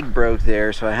peg broke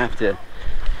there, so I have to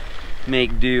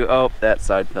make do. Oh, that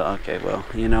side fell. Okay, well,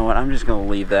 you know what? I'm just gonna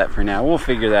leave that for now. We'll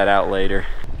figure that out later.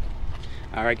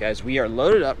 All right, guys, we are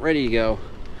loaded up, ready to go.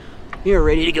 We are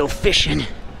ready to go fishing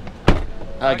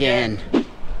again.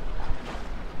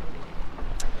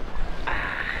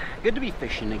 Good to be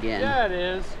fishing again. Yeah, it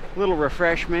is. A little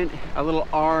refreshment, a little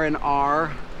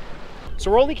R&R.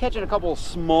 So we're only catching a couple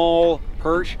small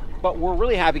perch, but we're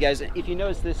really happy, guys. If you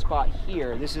notice this spot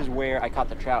here, this is where I caught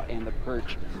the trout and the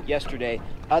perch yesterday.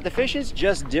 The fish is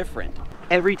just different.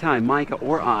 Every time Micah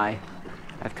or I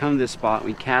have come to this spot,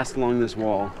 we cast along this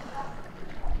wall,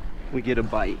 we get a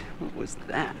bite. What was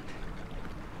that?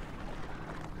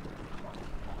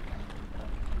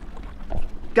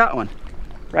 Got one,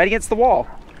 right against the wall.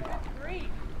 Great.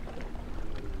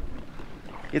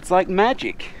 It's like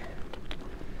magic.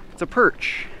 It's a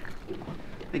perch.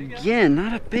 Again,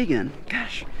 not a big one.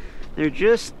 Gosh, They're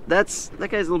just, that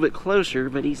guy's a little bit closer,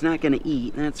 but he's not gonna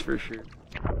eat, that's for sure.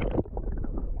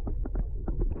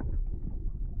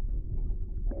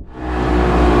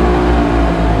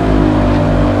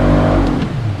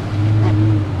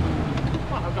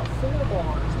 I've got 4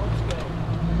 bars. Let's go.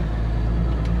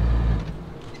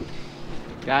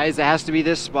 Guys, it has to be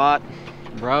this spot,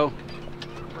 bro.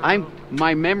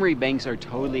 My memory banks are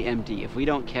totally empty. If we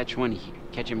don't catch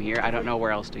him here, I don't know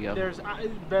where else to go. There's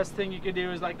best thing you could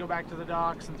do is like go back to the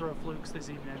docks and throw flukes this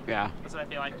evening. Yeah. That's what I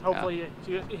feel like. Hopefully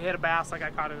you hit a bass like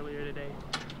I caught earlier today.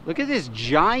 Look at this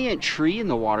giant tree in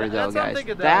the water, though, guys.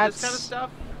 This kind of stuff.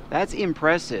 That's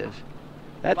impressive.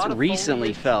 That's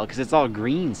recently foliage. fell because it's all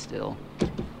green still. Wow.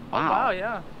 Oh, wow,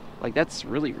 yeah. Like that's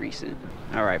really recent.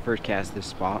 All right, first cast this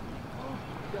spot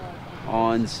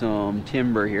on some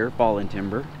timber here, fallen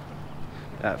timber.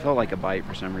 That felt like a bite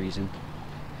for some reason.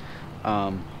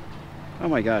 Oh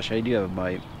my gosh, I do have a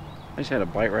bite. I just had a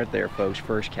bite right there, folks.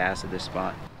 First cast of this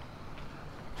spot.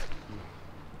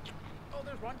 Oh,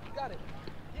 there's one. Got it.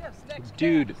 Yes, next.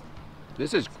 Dude, cast.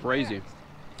 this is crazy.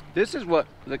 This is what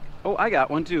the. Oh, I got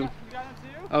one too. You got him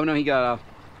too? Oh no, he got.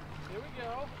 Here we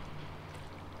go.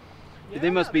 They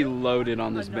Yeah, must be loaded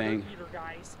on this another bank. eater,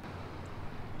 guys.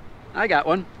 I got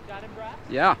one. Got him, Brad?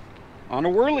 Yeah, on a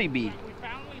whirly bee. We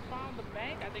finally found the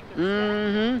bank. I think they're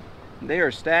Mm-hmm. They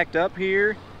are stacked up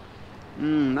here.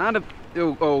 Not a.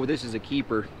 Oh, this is a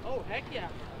keeper. Oh, heck yeah.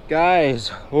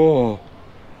 Guys, oh,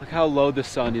 look how low the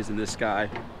sun is in the sky.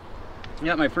 I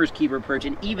got my first keeper perch,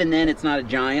 and even then it's not a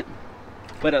giant,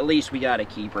 but at least we got a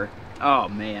keeper. Oh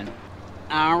man.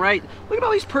 All right, look at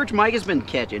all these perch Mike has been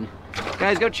catching.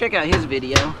 Guys, go check out his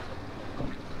video.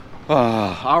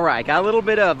 Oh, all right, got a little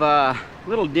bit of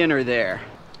little dinner there.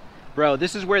 Bro,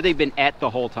 this is where they've been at the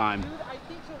whole time. Dude, I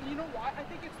think so. You know why? I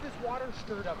think it's this water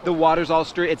stirred up. The water's all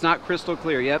stirred. It's not crystal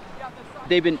clear. Yep.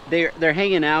 They're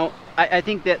hanging out. I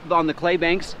think that on the clay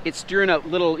banks, it's stirring up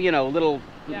little, little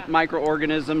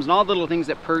microorganisms and all the little things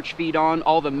that perch feed on.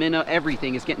 All the minnow,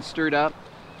 everything is getting stirred up.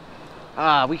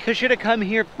 We should have come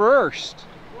here first.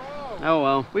 Whoa. Oh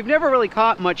well. We've never really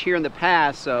caught much here in the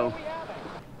past, so. No, we haven't.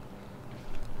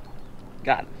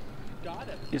 Got it. Got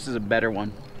it. This is a better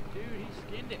one. Dude, he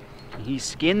skinned it. He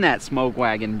skinned that smoke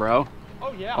wagon, bro.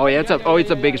 Oh yeah. Oh yeah, it's the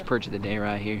yeah. biggest perch of the day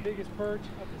right here. Biggest perch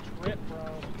of the trip, bro.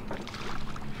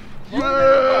 Yes!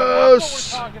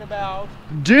 That's what we're talking about.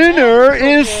 Dinner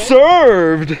is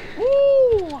served.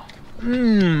 Woo!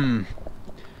 Mmm.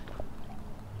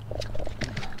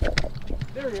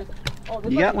 There it is. Oh,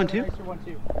 this You might got be one another too? nicer one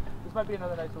too. This might be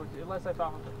another nicer one too, unless I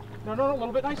found one. No, a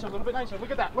little bit nicer, a little bit nicer.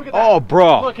 Look at that, look at that. Oh,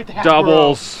 bro. Look at that,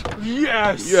 Doubles. bro.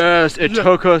 Yes. Yes, it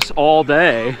took us all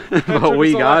day, but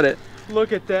we got it.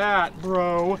 Look at that,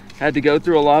 bro. Had to go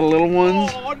through a lot of little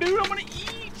ones. Oh, dude, I'm gonna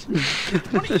eat.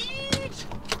 I'm gonna eat.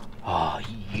 Oh,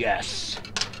 yes.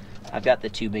 I've got the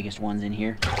 2 biggest ones in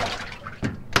here.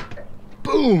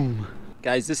 Boom.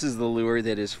 Guys, this is the lure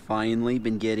that has finally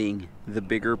been getting the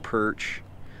bigger perch.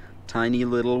 Tiny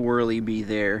little whirly bee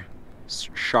there.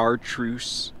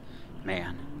 Chartreuse.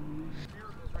 Man.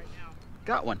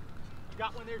 Got one.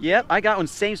 Got one there. Yep, I got one.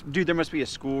 Same. Dude, there must be a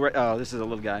school. Oh, this is a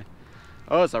little guy.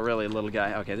 Oh, it's a really little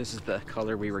guy. Okay, this is the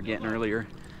color we were getting earlier.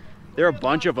 There are a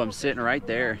bunch of them sitting right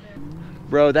there.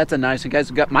 Bro, that's a nice one.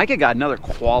 Guys, Micah got another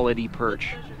quality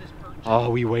perch. Oh,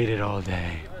 we waited all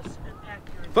day.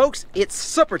 Folks, it's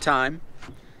supper time.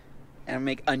 And I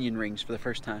make onion rings for the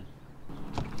first time.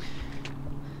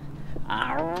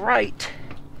 All right.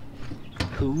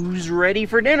 Who's ready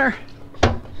for dinner?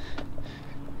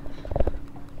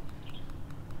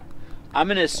 I'm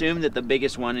gonna assume that the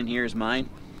biggest one in here is mine.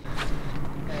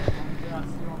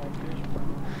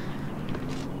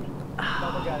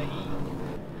 Gotta eat.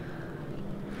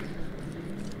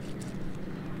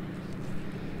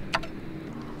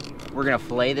 We're gonna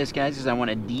fillet this, guys, because I want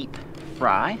to deep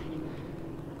fry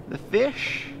the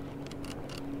fish.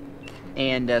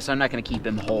 And so I'm not gonna keep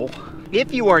him whole.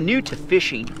 If you are new to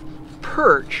fishing,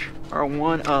 perch are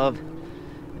one of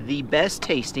the best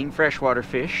tasting freshwater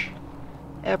fish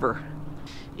ever.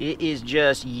 It is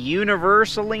just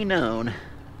universally known,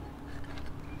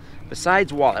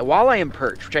 besides walleye. Walleye and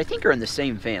perch, which I think are in the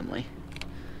same family,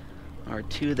 are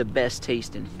 2 of the best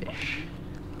tasting fish.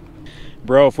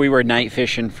 Bro, if we were night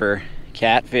fishing for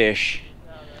catfish,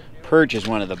 perch is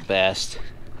one of the best.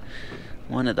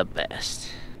 One of the best.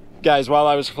 Guys, while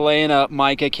I was filleting up,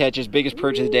 Micah catches biggest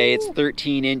perch of the day. It's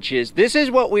 13 inches. This is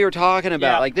what we were talking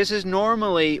about. Yeah. Like, this is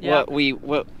normally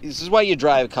this is why you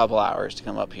drive a couple hours to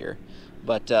come up here.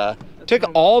 But took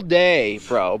all day,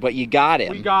 bro, but you got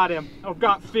him. We got him. I've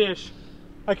got fish.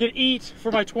 I can eat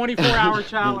for my 24-hour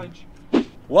challenge.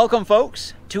 Welcome,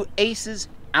 folks, to Ace's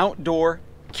Outdoor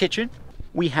kitchen,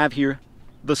 we have here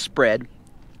the spread,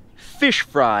 fish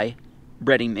fry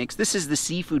breading mix. This is the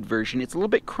seafood version. It's a little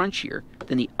bit crunchier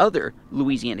than the other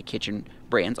Louisiana Kitchen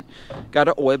brands. Got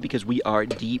our oil because we are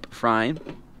deep frying.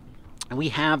 And we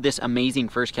have this amazing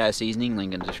first cast seasoning,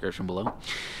 link in the description below.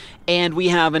 And we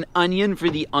have an onion for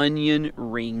the onion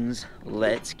rings.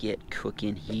 Let's get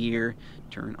cooking here.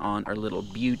 Turn on our little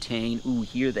butane. Ooh,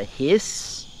 hear the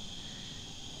hiss.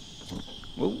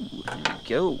 Whoa, there we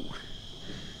go.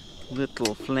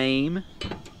 Little flame.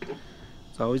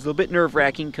 It's always a little bit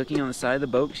nerve-wracking cooking on the side of the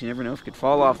boat because you never know if it could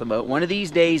fall off the boat. One of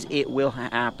these days it will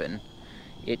happen.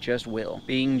 It just will.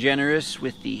 Being generous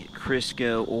with the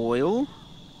Crisco oil.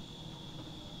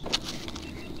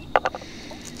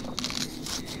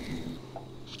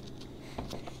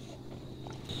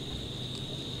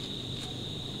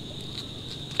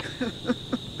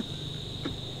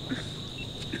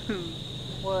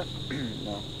 What?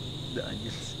 No, the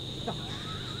onions.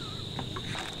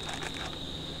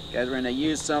 Guys, we're gonna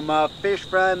use some fish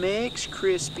fry mix,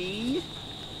 crispy.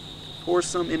 Pour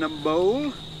some in a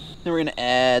bowl. Then we're gonna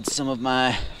add some of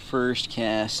my first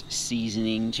cast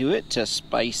seasoning to it to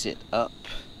spice it up.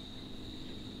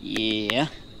 Yeah.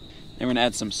 Then we're gonna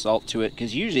add some salt to it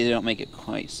because usually they don't make it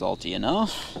quite salty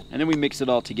enough. And then we mix it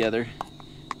all together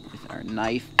with our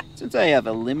knife. Since I have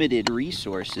a limited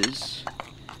resources,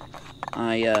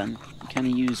 I kind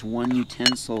of use one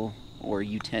utensil or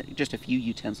just a few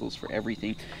utensils for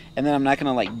everything. And then I'm not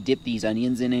gonna like dip these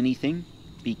onions in anything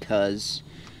because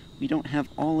we don't have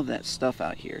all of that stuff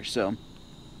out here. So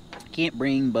I can't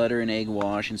bring butter and egg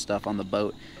wash and stuff on the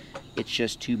boat. It's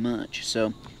just too much.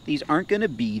 So these aren't gonna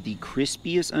be the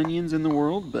crispiest onions in the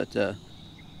world, but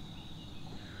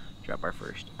drop our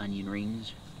first onion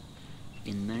rings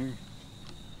in there.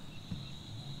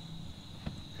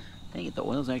 Dang it, the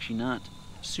oil's actually not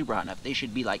super hot enough. They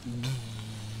should be like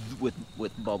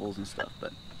with bubbles and stuff,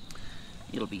 but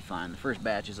it'll be fine. The first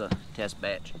batch is a test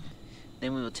batch.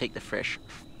 Then we will take the fresh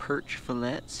perch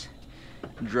fillets,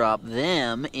 drop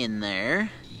them in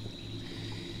there,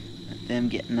 let them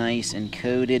get nice and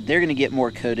coated. They're gonna get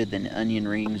more coated than onion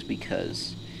rings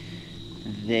because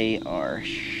they are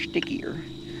stickier.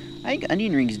 I think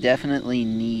onion rings definitely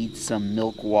need some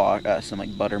milk some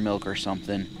like buttermilk or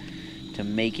something to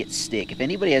make it stick. If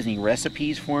anybody has any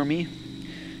recipes for me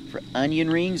for onion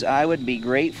rings, I would be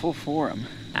grateful for them.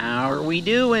 How are we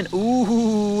doing?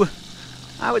 Ooh,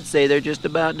 I would say they're just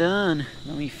about done.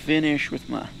 Let me finish with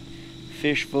my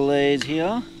fish fillets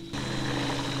here.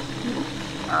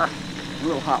 A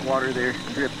little hot water there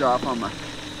dripped off on my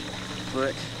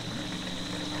foot,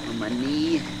 on my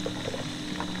knee.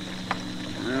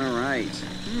 All right.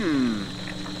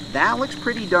 That looks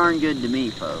pretty darn good to me,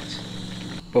 folks.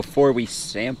 Before we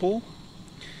sample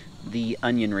the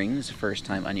onion rings, first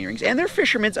time onion rings, and they're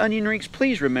fisherman's onion rings,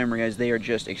 please remember, guys, they are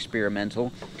just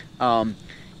experimental. And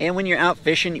when you're out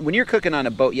fishing, when you're cooking on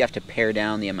a boat, you have to pare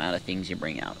down the amount of things you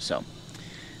bring out. So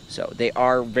they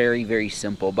are very, very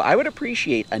simple, but I would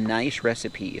appreciate a nice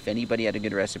recipe if anybody had a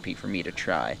good recipe for me to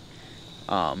try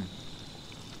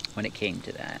when it came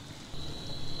to that.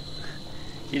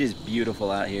 It is beautiful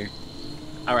out here.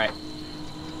 All right,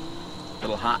 a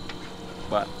little hot,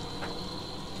 but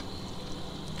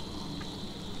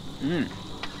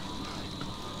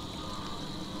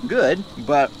good,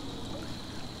 but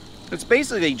it's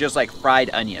basically just like fried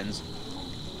onions.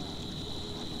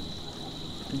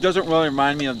 It doesn't really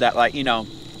remind me of that, like, you know,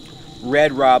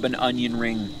 Red Robin onion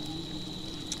ring,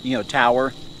 you know,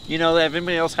 tower. You know, if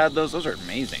anybody else had those are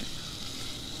amazing.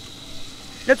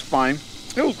 It's fine.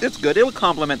 It's good. It'll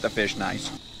complement the fish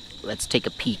nice. Let's take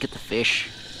a peek at the fish.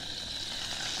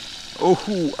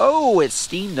 Oh, it's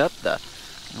steamed up the...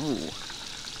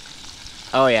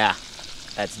 Oh yeah,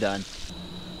 that's done.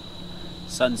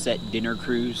 Sunset dinner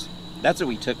cruise. That's what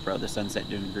we took, bro, the sunset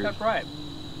dinner cruise. That's right.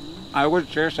 I would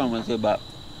share some with you, but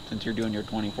since you're doing your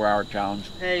 24-hour challenge.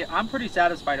 Hey, I'm pretty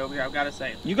satisfied over here, I've got to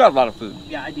say. You got a lot of food.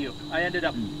 Yeah, I do. I ended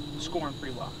up scoring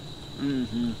pretty well.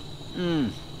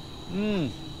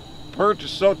 Perch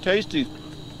is so tasty.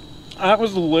 That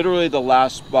was literally the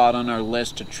last spot on our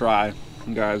list to try,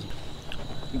 guys.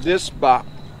 This spot,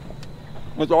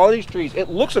 with all these trees, it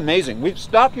looks amazing. We've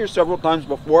stopped here several times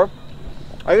before.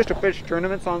 I used to fish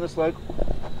tournaments on this lake.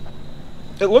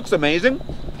 It looks amazing,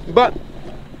 but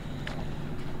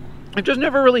it just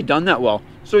never really done that well.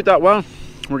 So we thought, well,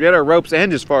 we'll get our ropes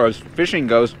end as far as fishing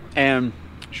goes. And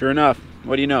sure enough,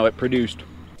 what do you know, it produced.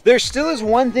 There still is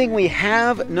one thing we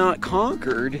have not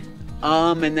conquered,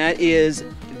 and that is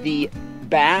the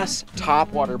bass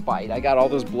topwater bite. I got all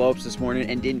those blow-ups this morning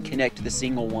and didn't connect to the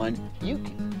single one. You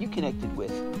connected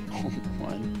with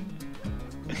one.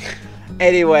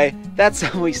 Anyway, that's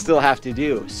something we still have to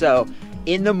do. So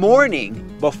in the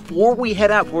morning, before we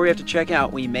head out, before we have to check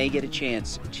out, we may get a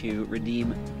chance to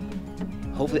redeem.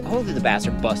 Hopefully the bass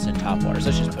are busting topwaters.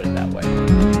 Let's just put it that way.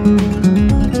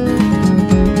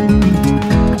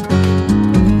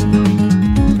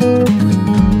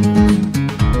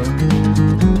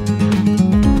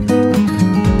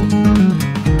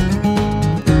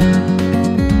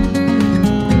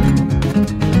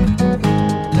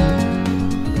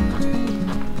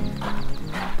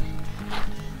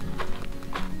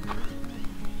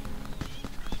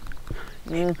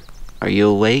 Are you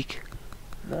awake?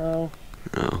 No.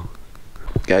 No.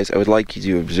 Guys, I would like you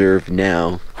to observe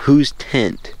now whose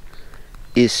tent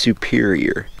is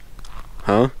superior.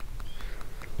 Huh?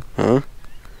 Huh?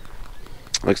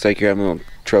 Looks like you're having a little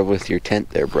trouble with your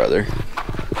tent there, brother.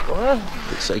 What?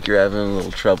 Looks like you're having a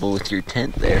little trouble with your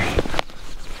tent there.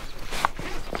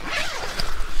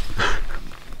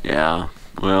 Yeah,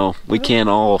 well, we can't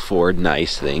all afford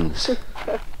nice things.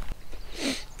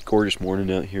 Gorgeous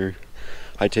morning out here.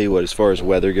 I tell you what, as far as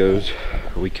weather goes,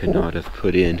 we could not have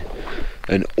put in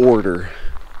an order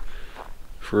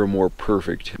for a more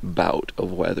perfect bout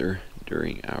of weather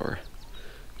during our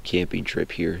camping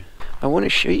trip here. I want to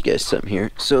show you guys something here.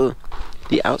 So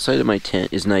the outside of my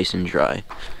tent is nice and dry,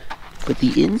 but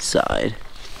the inside,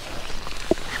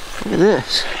 look at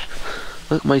this.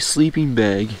 Look, my sleeping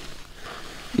bag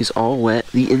is all wet.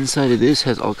 The inside of this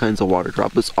has all kinds of water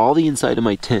droplets. All the inside of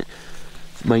my tent,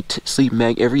 my sleeping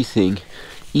bag, everything,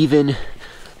 even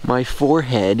my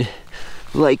forehead,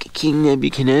 like King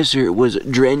Nebuchadnezzar, was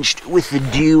drenched with the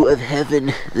dew of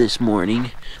heaven this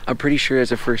morning. I'm pretty sure that's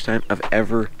the first time I've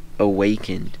ever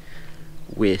awakened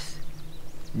with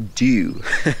dew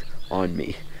on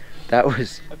me. That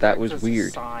was weird.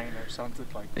 A sign or something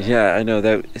like that. Yeah, I know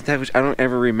that was. I don't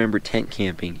ever remember tent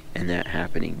camping and that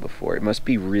happening before. It must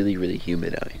be really, really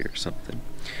humid out here or something.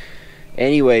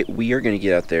 Anyway, we are gonna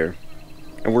get out there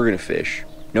and we're gonna fish.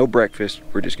 No breakfast.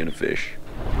 We're just gonna fish.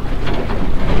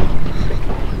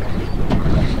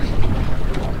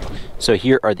 So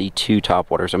here are the two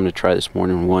topwaters I'm going to try this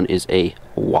morning. One is a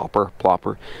whopper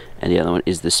plopper, and the other one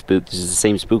is the spook. This is the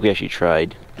same spook we actually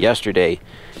tried yesterday.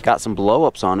 Got some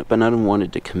blow-ups on it, but none of them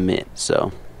wanted to commit.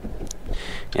 So,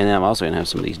 and then I'm also going to have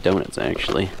some of these donuts.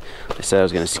 Actually, I said I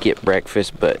was going to skip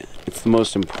breakfast, but it's the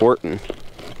most important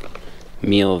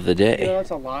meal of the day. You know,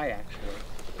 that's a lie, actually.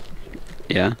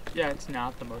 Yeah. Yeah, it's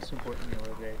not the most important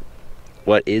meal of the day.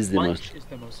 What is the Lunch is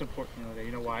the most important meal of the day.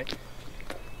 You know why?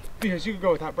 Because you could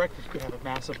go without breakfast, you could have a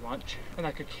massive lunch, and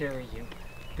that could carry you,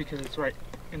 because it's right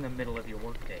in the middle of your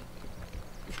workday.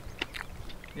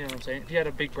 You know what I'm saying? If you had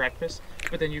a big breakfast,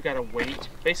 but then you gotta wait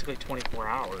basically 24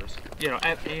 hours, you know,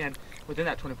 and within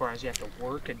that 24 hours you have to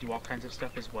work and do all kinds of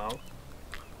stuff as well.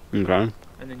 Okay.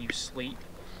 And then you sleep.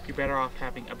 You're better off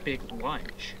having a big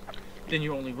lunch. Then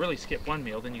you only really skip one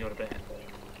meal, then you go to bed.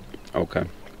 Okay.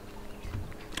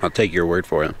 I'll take your word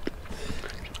for it.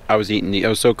 I was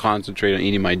so concentrated on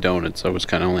eating my donuts, I was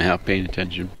kind of only half paying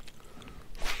attention.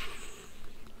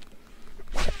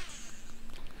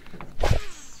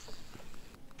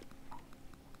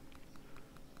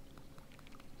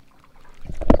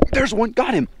 There's one,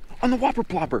 got him, on the whopper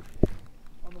plopper.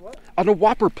 On the what? On a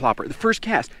whopper plopper, the first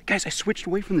cast. Guys, I switched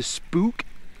away from the spook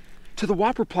to the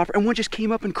whopper plopper, and one just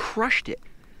came up and crushed it.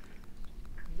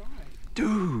 Nice.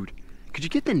 Dude, could you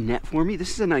get the net for me? This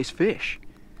is a nice fish.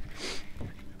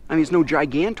 I mean, it's no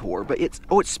gigantor, but it's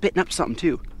spitting up something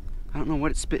too. I don't know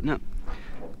what it's spitting up.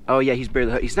 Oh yeah, he's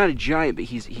barely hooked. He's not a giant, but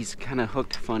he's kind of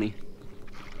hooked funny.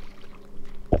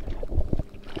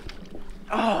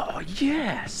 Oh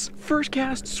yes, first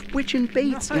cast switching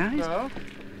baits, guys. Bro.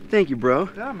 Thank you, bro.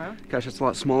 Yeah, man. Gosh, that's a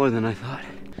lot smaller than I thought.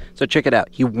 So check it out.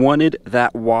 He wanted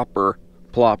that whopper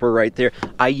plopper right there.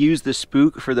 I used the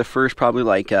spook for the first probably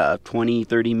like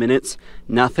 20-30 minutes.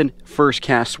 Nothing. First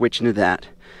cast switching to that.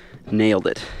 Nailed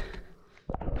it.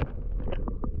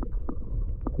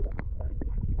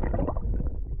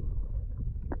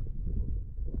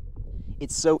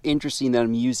 It's so interesting that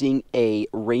I'm using a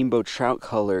rainbow trout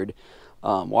colored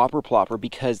whopper plopper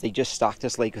because they just stocked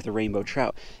this lake with a rainbow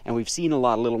trout, and we've seen a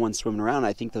lot of little ones swimming around.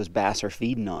 I think those bass are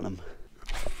feeding on them.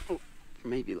 Oh,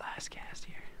 maybe last cast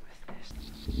here with this.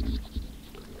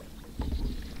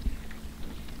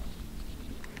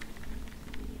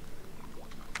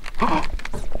 Oh,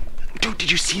 dude, did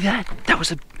you see that? That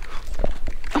was a,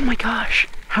 oh my gosh,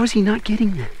 how is he not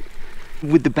getting that?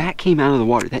 When the back came out of the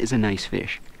water, that is a nice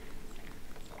fish.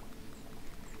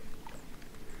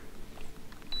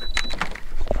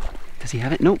 Does he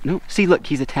have it? Nope, nope. See, look,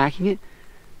 he's attacking it.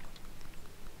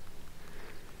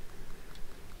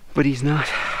 But he's not.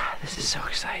 This is so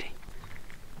exciting.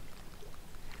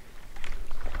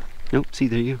 Nope, see,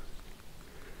 there you go.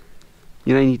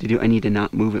 You know what I need to do? I need to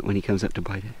not move it when he comes up to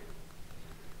bite it.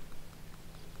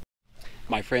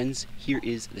 My friends, here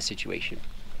is the situation.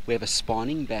 We have a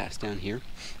spawning bass down here.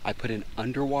 I put an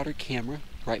underwater camera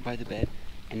right by the bed,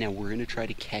 and now we're gonna try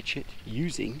to catch it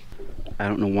using, I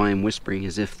don't know why I'm whispering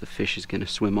as if the fish is gonna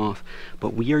swim off,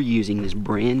 but we are using this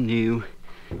brand new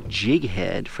jig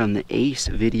head from the Ace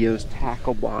Videos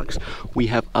tackle box. We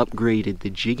have upgraded the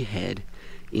jig head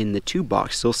in the tube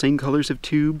box, still same colors of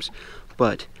tubes,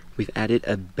 but we've added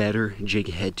a better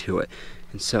jig head to it.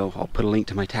 And so I'll put a link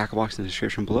to my tackle box in the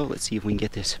description below. Let's see if we can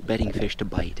get this bedding fish to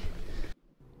bite.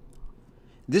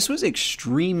 This was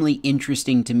extremely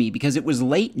interesting to me because it was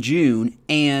late June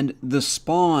and the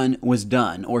spawn was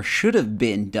done, or should have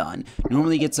been done.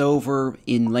 Normally gets over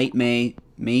in late May,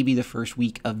 maybe the first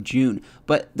week of June.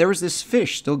 But there was this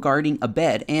fish still guarding a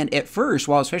bed, and at first,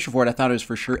 while I was fishing for it, I thought it was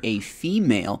for sure a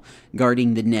female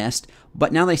guarding the nest.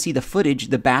 But now that I see the footage,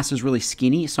 the bass is really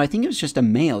skinny, so I think it was just a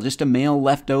male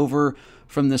left over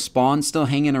from the spawn, still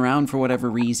hanging around for whatever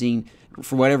reason,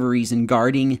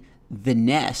 guarding the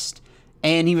nest.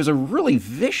 And he was a really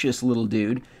vicious little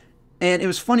dude. And it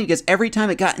was funny because every time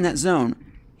it got in that zone,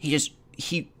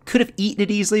 he could have eaten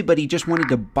it easily, but he just wanted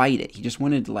to bite it. He just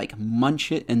wanted to like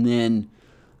munch it and then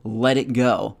let it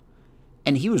go.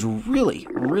 And he was really,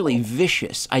 really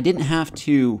vicious. I didn't have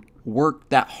to work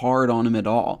that hard on him at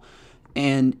all.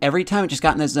 And every time it just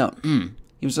got in that zone,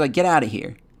 he was like, get out of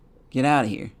here. Get out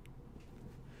of here.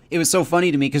 It was so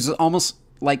funny to me because it was almost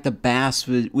like the bass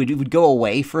would go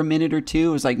away for a minute or two.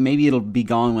 It was like, maybe it'll be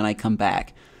gone when I come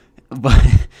back.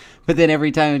 But then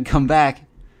every time it'd come back,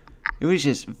 it was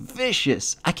just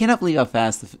vicious. I cannot believe how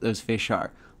fast those fish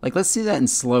are. Like, let's see that in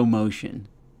slow motion.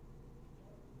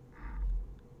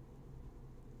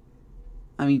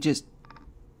 I mean, just,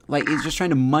 like, it's just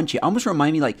trying to munch it. Almost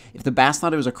remind me, like, if the bass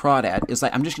thought it was a crawdad, it's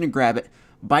like, I'm just going to grab it,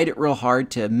 bite it real hard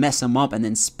to mess him up, and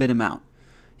then spit him out.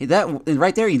 That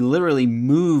right there, he literally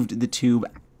moved the tube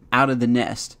out of the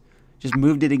nest. Just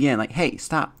moved it again. Like, hey,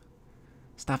 stop.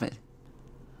 Stop it.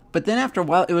 But then after a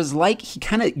while, it was like he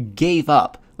kind of gave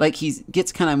up. Like, he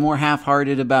gets kind of more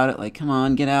half-hearted about it. Like, come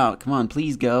on, get out. Come on,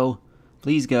 please go.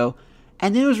 Please go.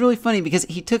 And then it was really funny because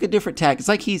he took a different tack. It's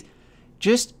like he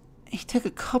took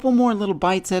a couple more little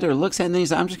bites at it or looks at it, and then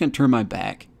he's like, I'm just going to turn my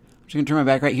back. I'm just going to turn my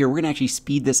back right here. We're going to actually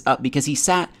speed this up because he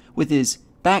sat with his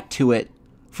back to it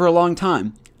for a long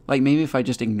time. Like, maybe if I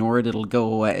just ignore it, it'll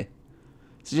go away.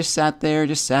 So just sat there. I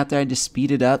just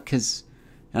speed it up because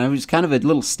I was kind of a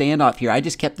little standoff here. I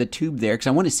just kept the tube there because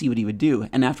I wanted to see what he would do.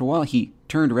 And after a while, he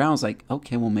turned around. I was like,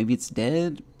 okay, well, maybe it's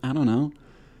dead. I don't know.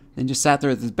 Then just sat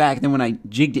there with his back. Then when I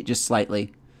jigged it just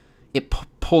slightly, it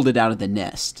pulled it out of the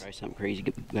nest. Try something crazy,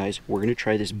 guys. We're going to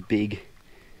try this big,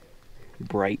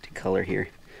 bright color here.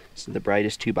 This is the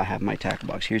brightest tube I have in my tackle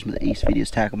box. Here's my Ace Videos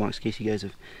tackle box in case you guys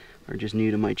are just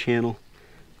new to my channel.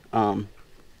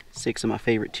 6 of my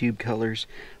favorite tube colors.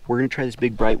 We're gonna try this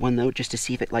big bright one though, just to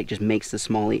see if it like just makes the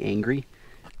smallie angry.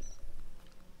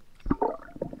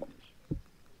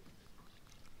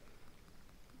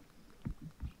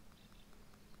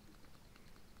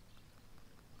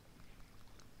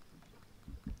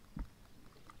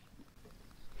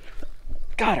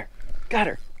 Got her! Got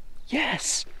her!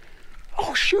 Yes!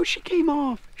 Oh shoot, she came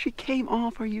off! She came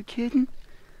off, are you kidding?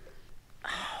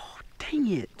 Oh, dang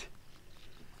it!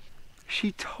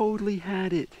 She totally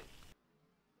had it.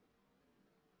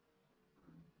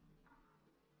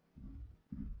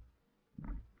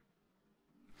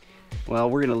 Well,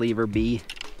 we're gonna leave her be.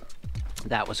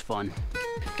 That was fun.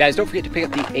 Guys, don't forget to pick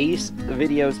up the Ace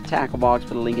Videos tackle box.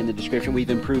 Put a link in the description. We've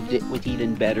improved it with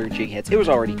even better jig heads. It was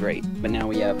already great, but now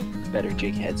we have better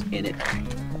jig heads in it.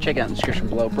 Check out in the description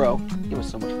below. Bro, it was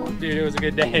so much fun. Dude, it was a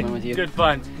good day. With you. Good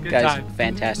fun. Good guys, time.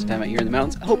 Fantastic time out here in the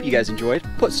mountains. I hope you guys enjoyed.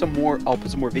 I'll put some more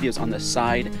videos on the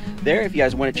side there if you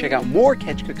guys want to check out more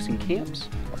catch, cooks, and camps.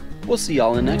 We'll see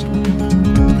y'all in the next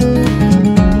one.